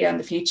area in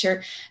the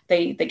future,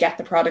 they get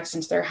the products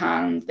into their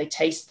hand, they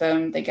taste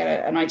them, they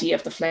get an idea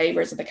of the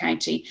flavours of the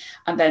county.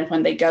 And then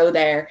when they go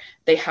there,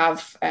 they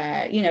have,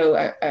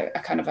 a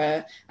kind of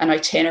an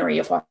itinerary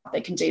of what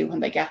they can do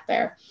when they get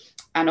there.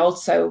 And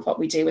also what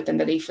we do within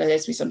the leaflet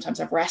is we sometimes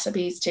have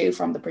recipes too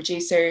from the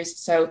producers.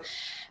 So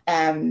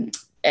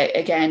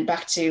again,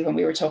 back to when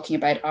we were talking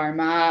about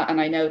Armagh,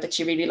 and I know that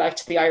you really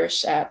liked the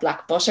Irish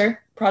black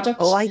butter product.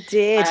 Oh, I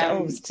did.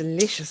 It was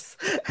delicious.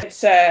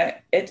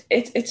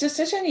 It's just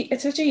such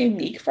a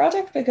unique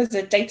product, because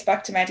it dates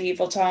back to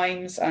medieval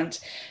times, and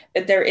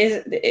there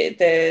is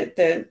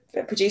the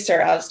producer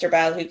Alistair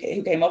Bell who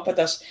came up with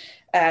it.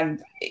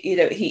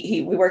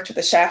 We worked with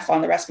the chef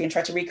on the recipe and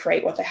tried to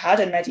recreate what they had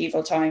in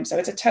medieval times. So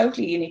it's a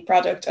totally unique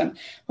product. And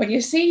when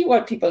you see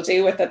what people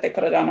do with it, they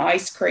put it on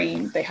ice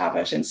cream, they have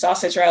it in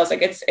sausage rolls.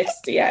 Like it's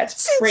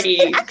pretty.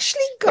 It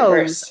actually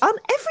goes on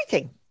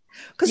everything.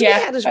 Because we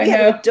had it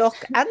with duck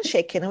and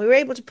chicken, and we were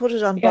able to put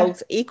it on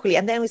both equally.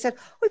 And then we said,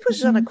 we put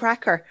it on a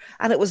cracker,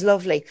 and it was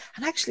lovely.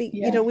 And actually,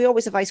 we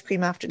always have ice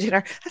cream after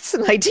dinner. That's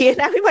an idea.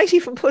 Now we might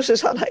even put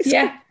it on ice cream.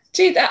 Yeah.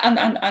 Do that,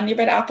 and you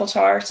bit apple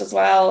tart as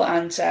well,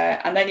 and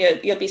then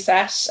you'll be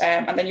set,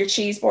 and then your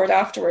cheese board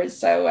afterwards.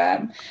 So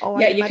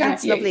you can't.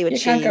 It's lovely with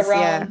cheese. Can't go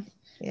wrong.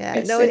 Yeah.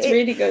 It's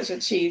really good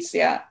with cheese.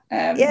 Yeah.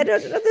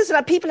 There's a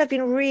lot. People have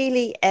been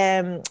really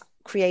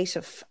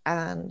creative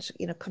and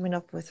coming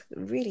up with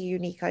really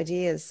unique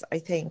ideas, I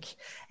think,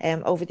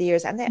 over the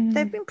years, and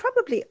they've been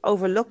probably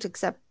overlooked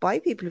except by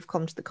people who've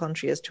come to the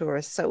country as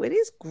tourists. So it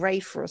is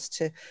great for us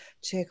to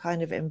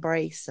kind of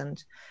embrace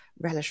and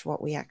relish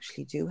what we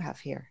actually do have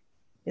here,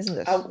 isn't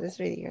it? It's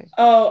really good.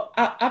 Oh,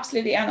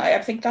 absolutely. And I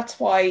think that's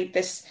why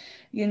this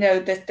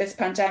this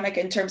pandemic,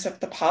 in terms of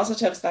the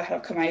positives that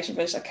have come out of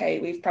it, okay,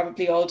 we've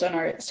probably all done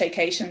our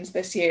staycations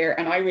this year,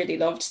 and I really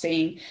loved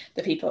seeing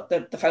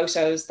the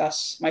photos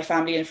that my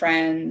family and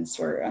friends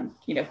were, and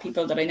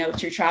people that I know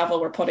through travel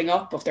were putting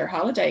up of their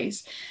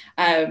holidays,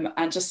 and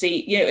just see,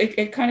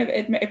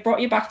 it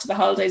brought you back to the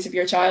holidays of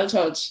your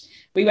childhood.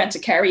 We went to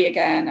Kerry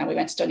again, and we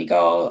went to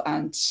Donegal,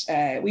 and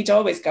we'd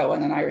always go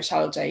on an Irish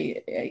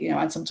holiday,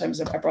 and sometimes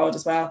abroad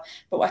as well.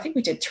 But I think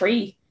we did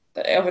 3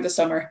 over the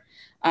summer.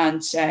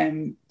 And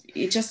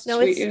it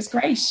was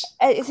great.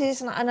 It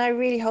is, and I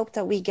really hope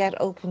that we get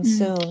open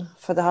soon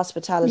for the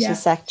hospitality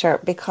sector,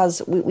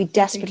 because we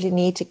desperately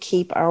need to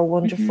keep our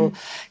wonderful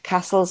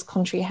castles,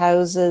 country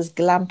houses,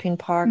 glamping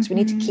parks. We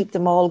need to keep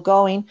them all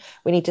going.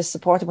 We need to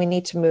support them. We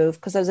need to move,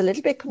 because I was a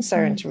little bit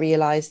concerned to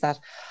realise that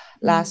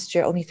Last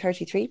year, only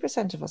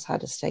 33% of us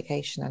had a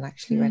staycation and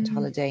actually went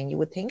holiday, and you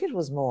would think it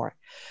was more.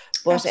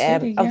 But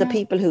of the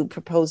people who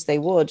proposed they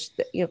would,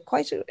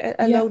 quite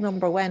a low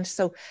number went.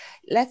 So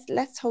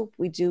let's hope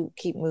we do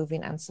keep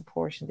moving and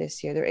supporting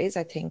this year. There is,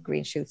 I think,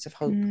 green shoots of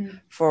hope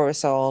for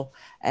us all.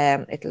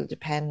 It'll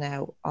depend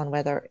now on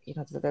whether,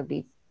 there'll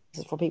be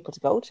for people to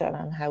go to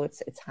and how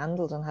it's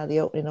handled and how the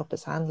opening up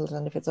is handled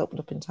and if it's opened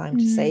up in time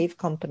to save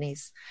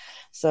companies.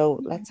 So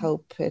let's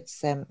hope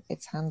it's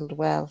handled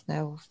well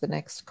now for the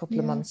next couple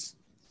of months.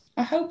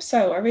 I hope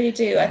so. I really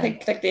do. I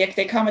think like the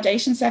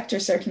accommodation sector,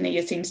 certainly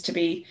it seems to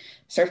be,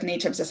 certainly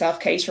in terms of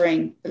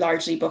self-catering,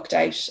 largely booked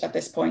out at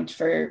this point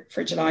for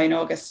July and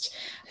August.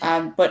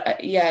 But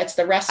it's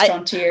the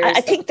restaurateurs. I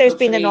think there's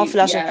been an awful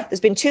lot of, there's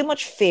been too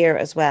much fear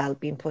as well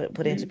being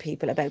put into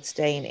people about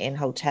staying in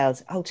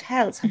hotels.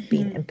 Hotels have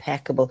been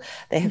impeccable.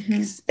 They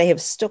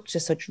have stuck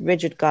to such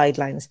rigid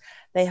guidelines.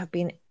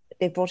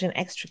 They've brought in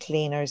extra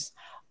cleaners.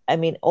 I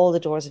mean, all the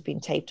doors have been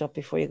taped up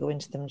before you go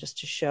into them just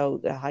to show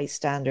the high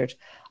standard.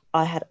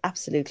 I had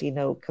absolutely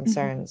no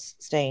concerns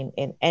staying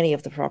in any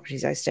of the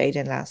properties I stayed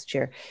in last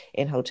year,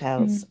 in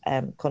hotels,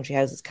 country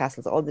houses,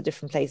 castles, all the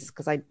different places,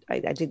 because I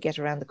did get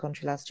around the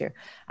country last year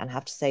and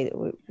have to say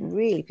that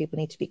really people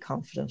need to be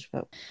confident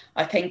about.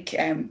 I think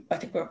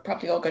we're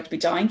probably all going to be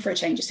dying for a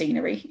change of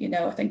scenery.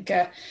 I think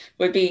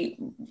would be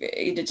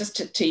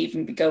just to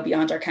even go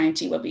beyond our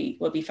county will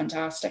be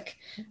fantastic,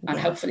 and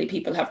hopefully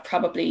people have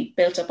probably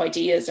built up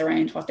ideas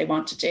around what they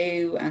want to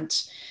do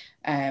and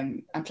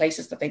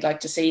places that they'd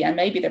like to see, and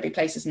maybe there'll be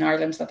places in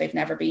Ireland that they've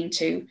never been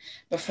to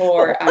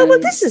before. Well,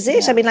 this is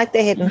it. I mean, like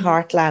the hidden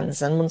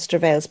heartlands and Munster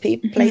Vales,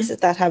 places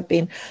that have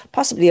been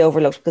possibly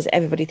overlooked because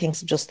everybody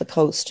thinks of just the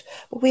coast.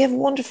 But we have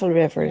wonderful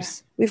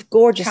rivers. We've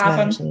gorgeous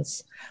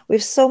mountains.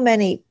 We've so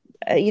many,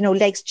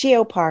 lakes,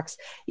 geoparks.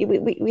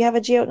 We have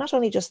a not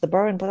only just the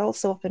Burren, but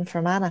also up in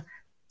Fermanagh.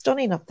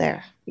 Stunning up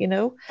there,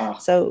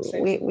 So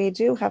we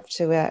do have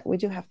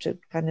to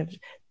kind of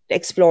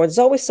explore. There's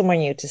always somewhere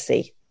new to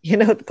see.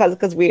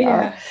 Because we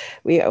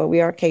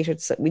are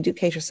catered, so we do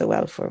cater so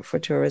well for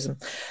tourism.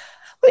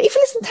 Well, Aoife,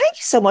 listen, thank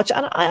you so much,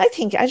 and I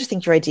just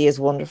think your idea is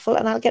wonderful,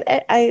 and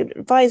I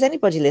advise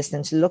anybody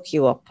listening to look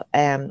you up.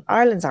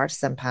 Ireland's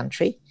Artisan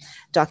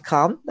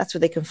Pantry.com. That's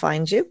where they can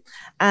find you,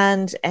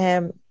 and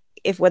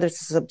if whether it's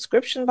a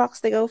subscription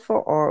box they go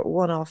for or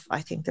one-off,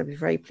 I think they'll be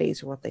very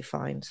pleased with what they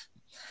find.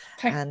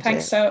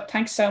 Thanks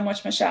so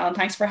much, Michelle, and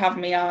thanks for having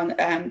me on.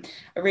 I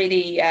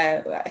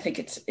think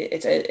it's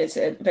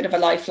a bit of a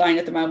lifeline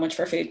at the moment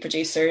for food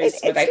producers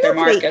without their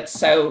markets.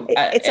 So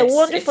it's a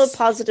wonderful,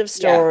 positive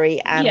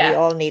story, and we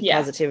all need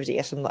positivity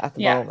at the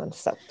moment.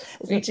 So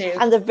we do.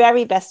 And the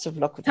very best of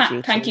luck with the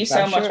future. Thank you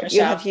so much, Michelle.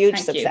 You'll have huge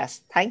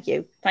success. Thank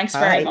you. Thanks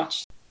very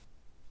much.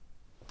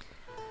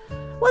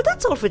 Well,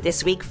 that's all for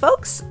this week,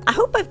 folks. I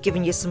hope I've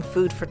given you some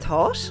food for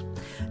thought.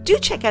 Do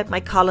check out my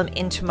column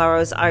in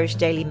tomorrow's Irish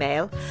Daily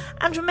Mail.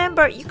 And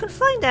remember, you can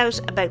find out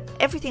about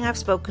everything I've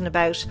spoken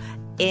about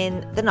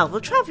in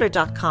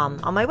thenoveltraveller.com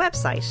on my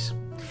website.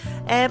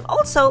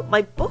 Also,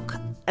 my book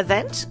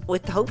event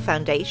with the Hope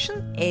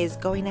Foundation is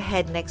going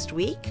ahead next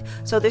week.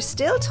 So there's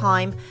still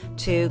time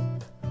to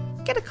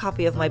get a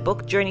copy of my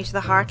book, Journey to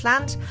the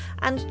Heartland,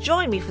 and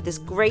join me for this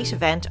great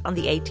event on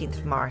the 18th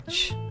of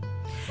March.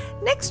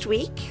 Next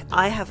week,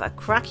 I have a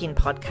cracking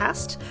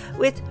podcast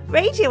with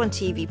radio and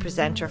TV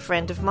presenter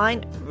friend of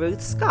mine,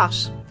 Ruth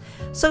Scott.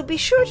 So be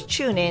sure to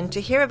tune in to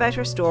hear about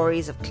her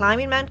stories of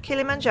climbing Mount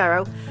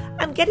Kilimanjaro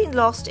and getting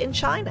lost in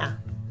China.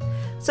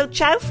 So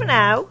ciao for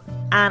now,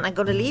 and I'm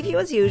going to leave you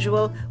as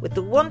usual with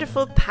the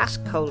wonderful Pat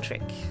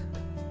Coldrick.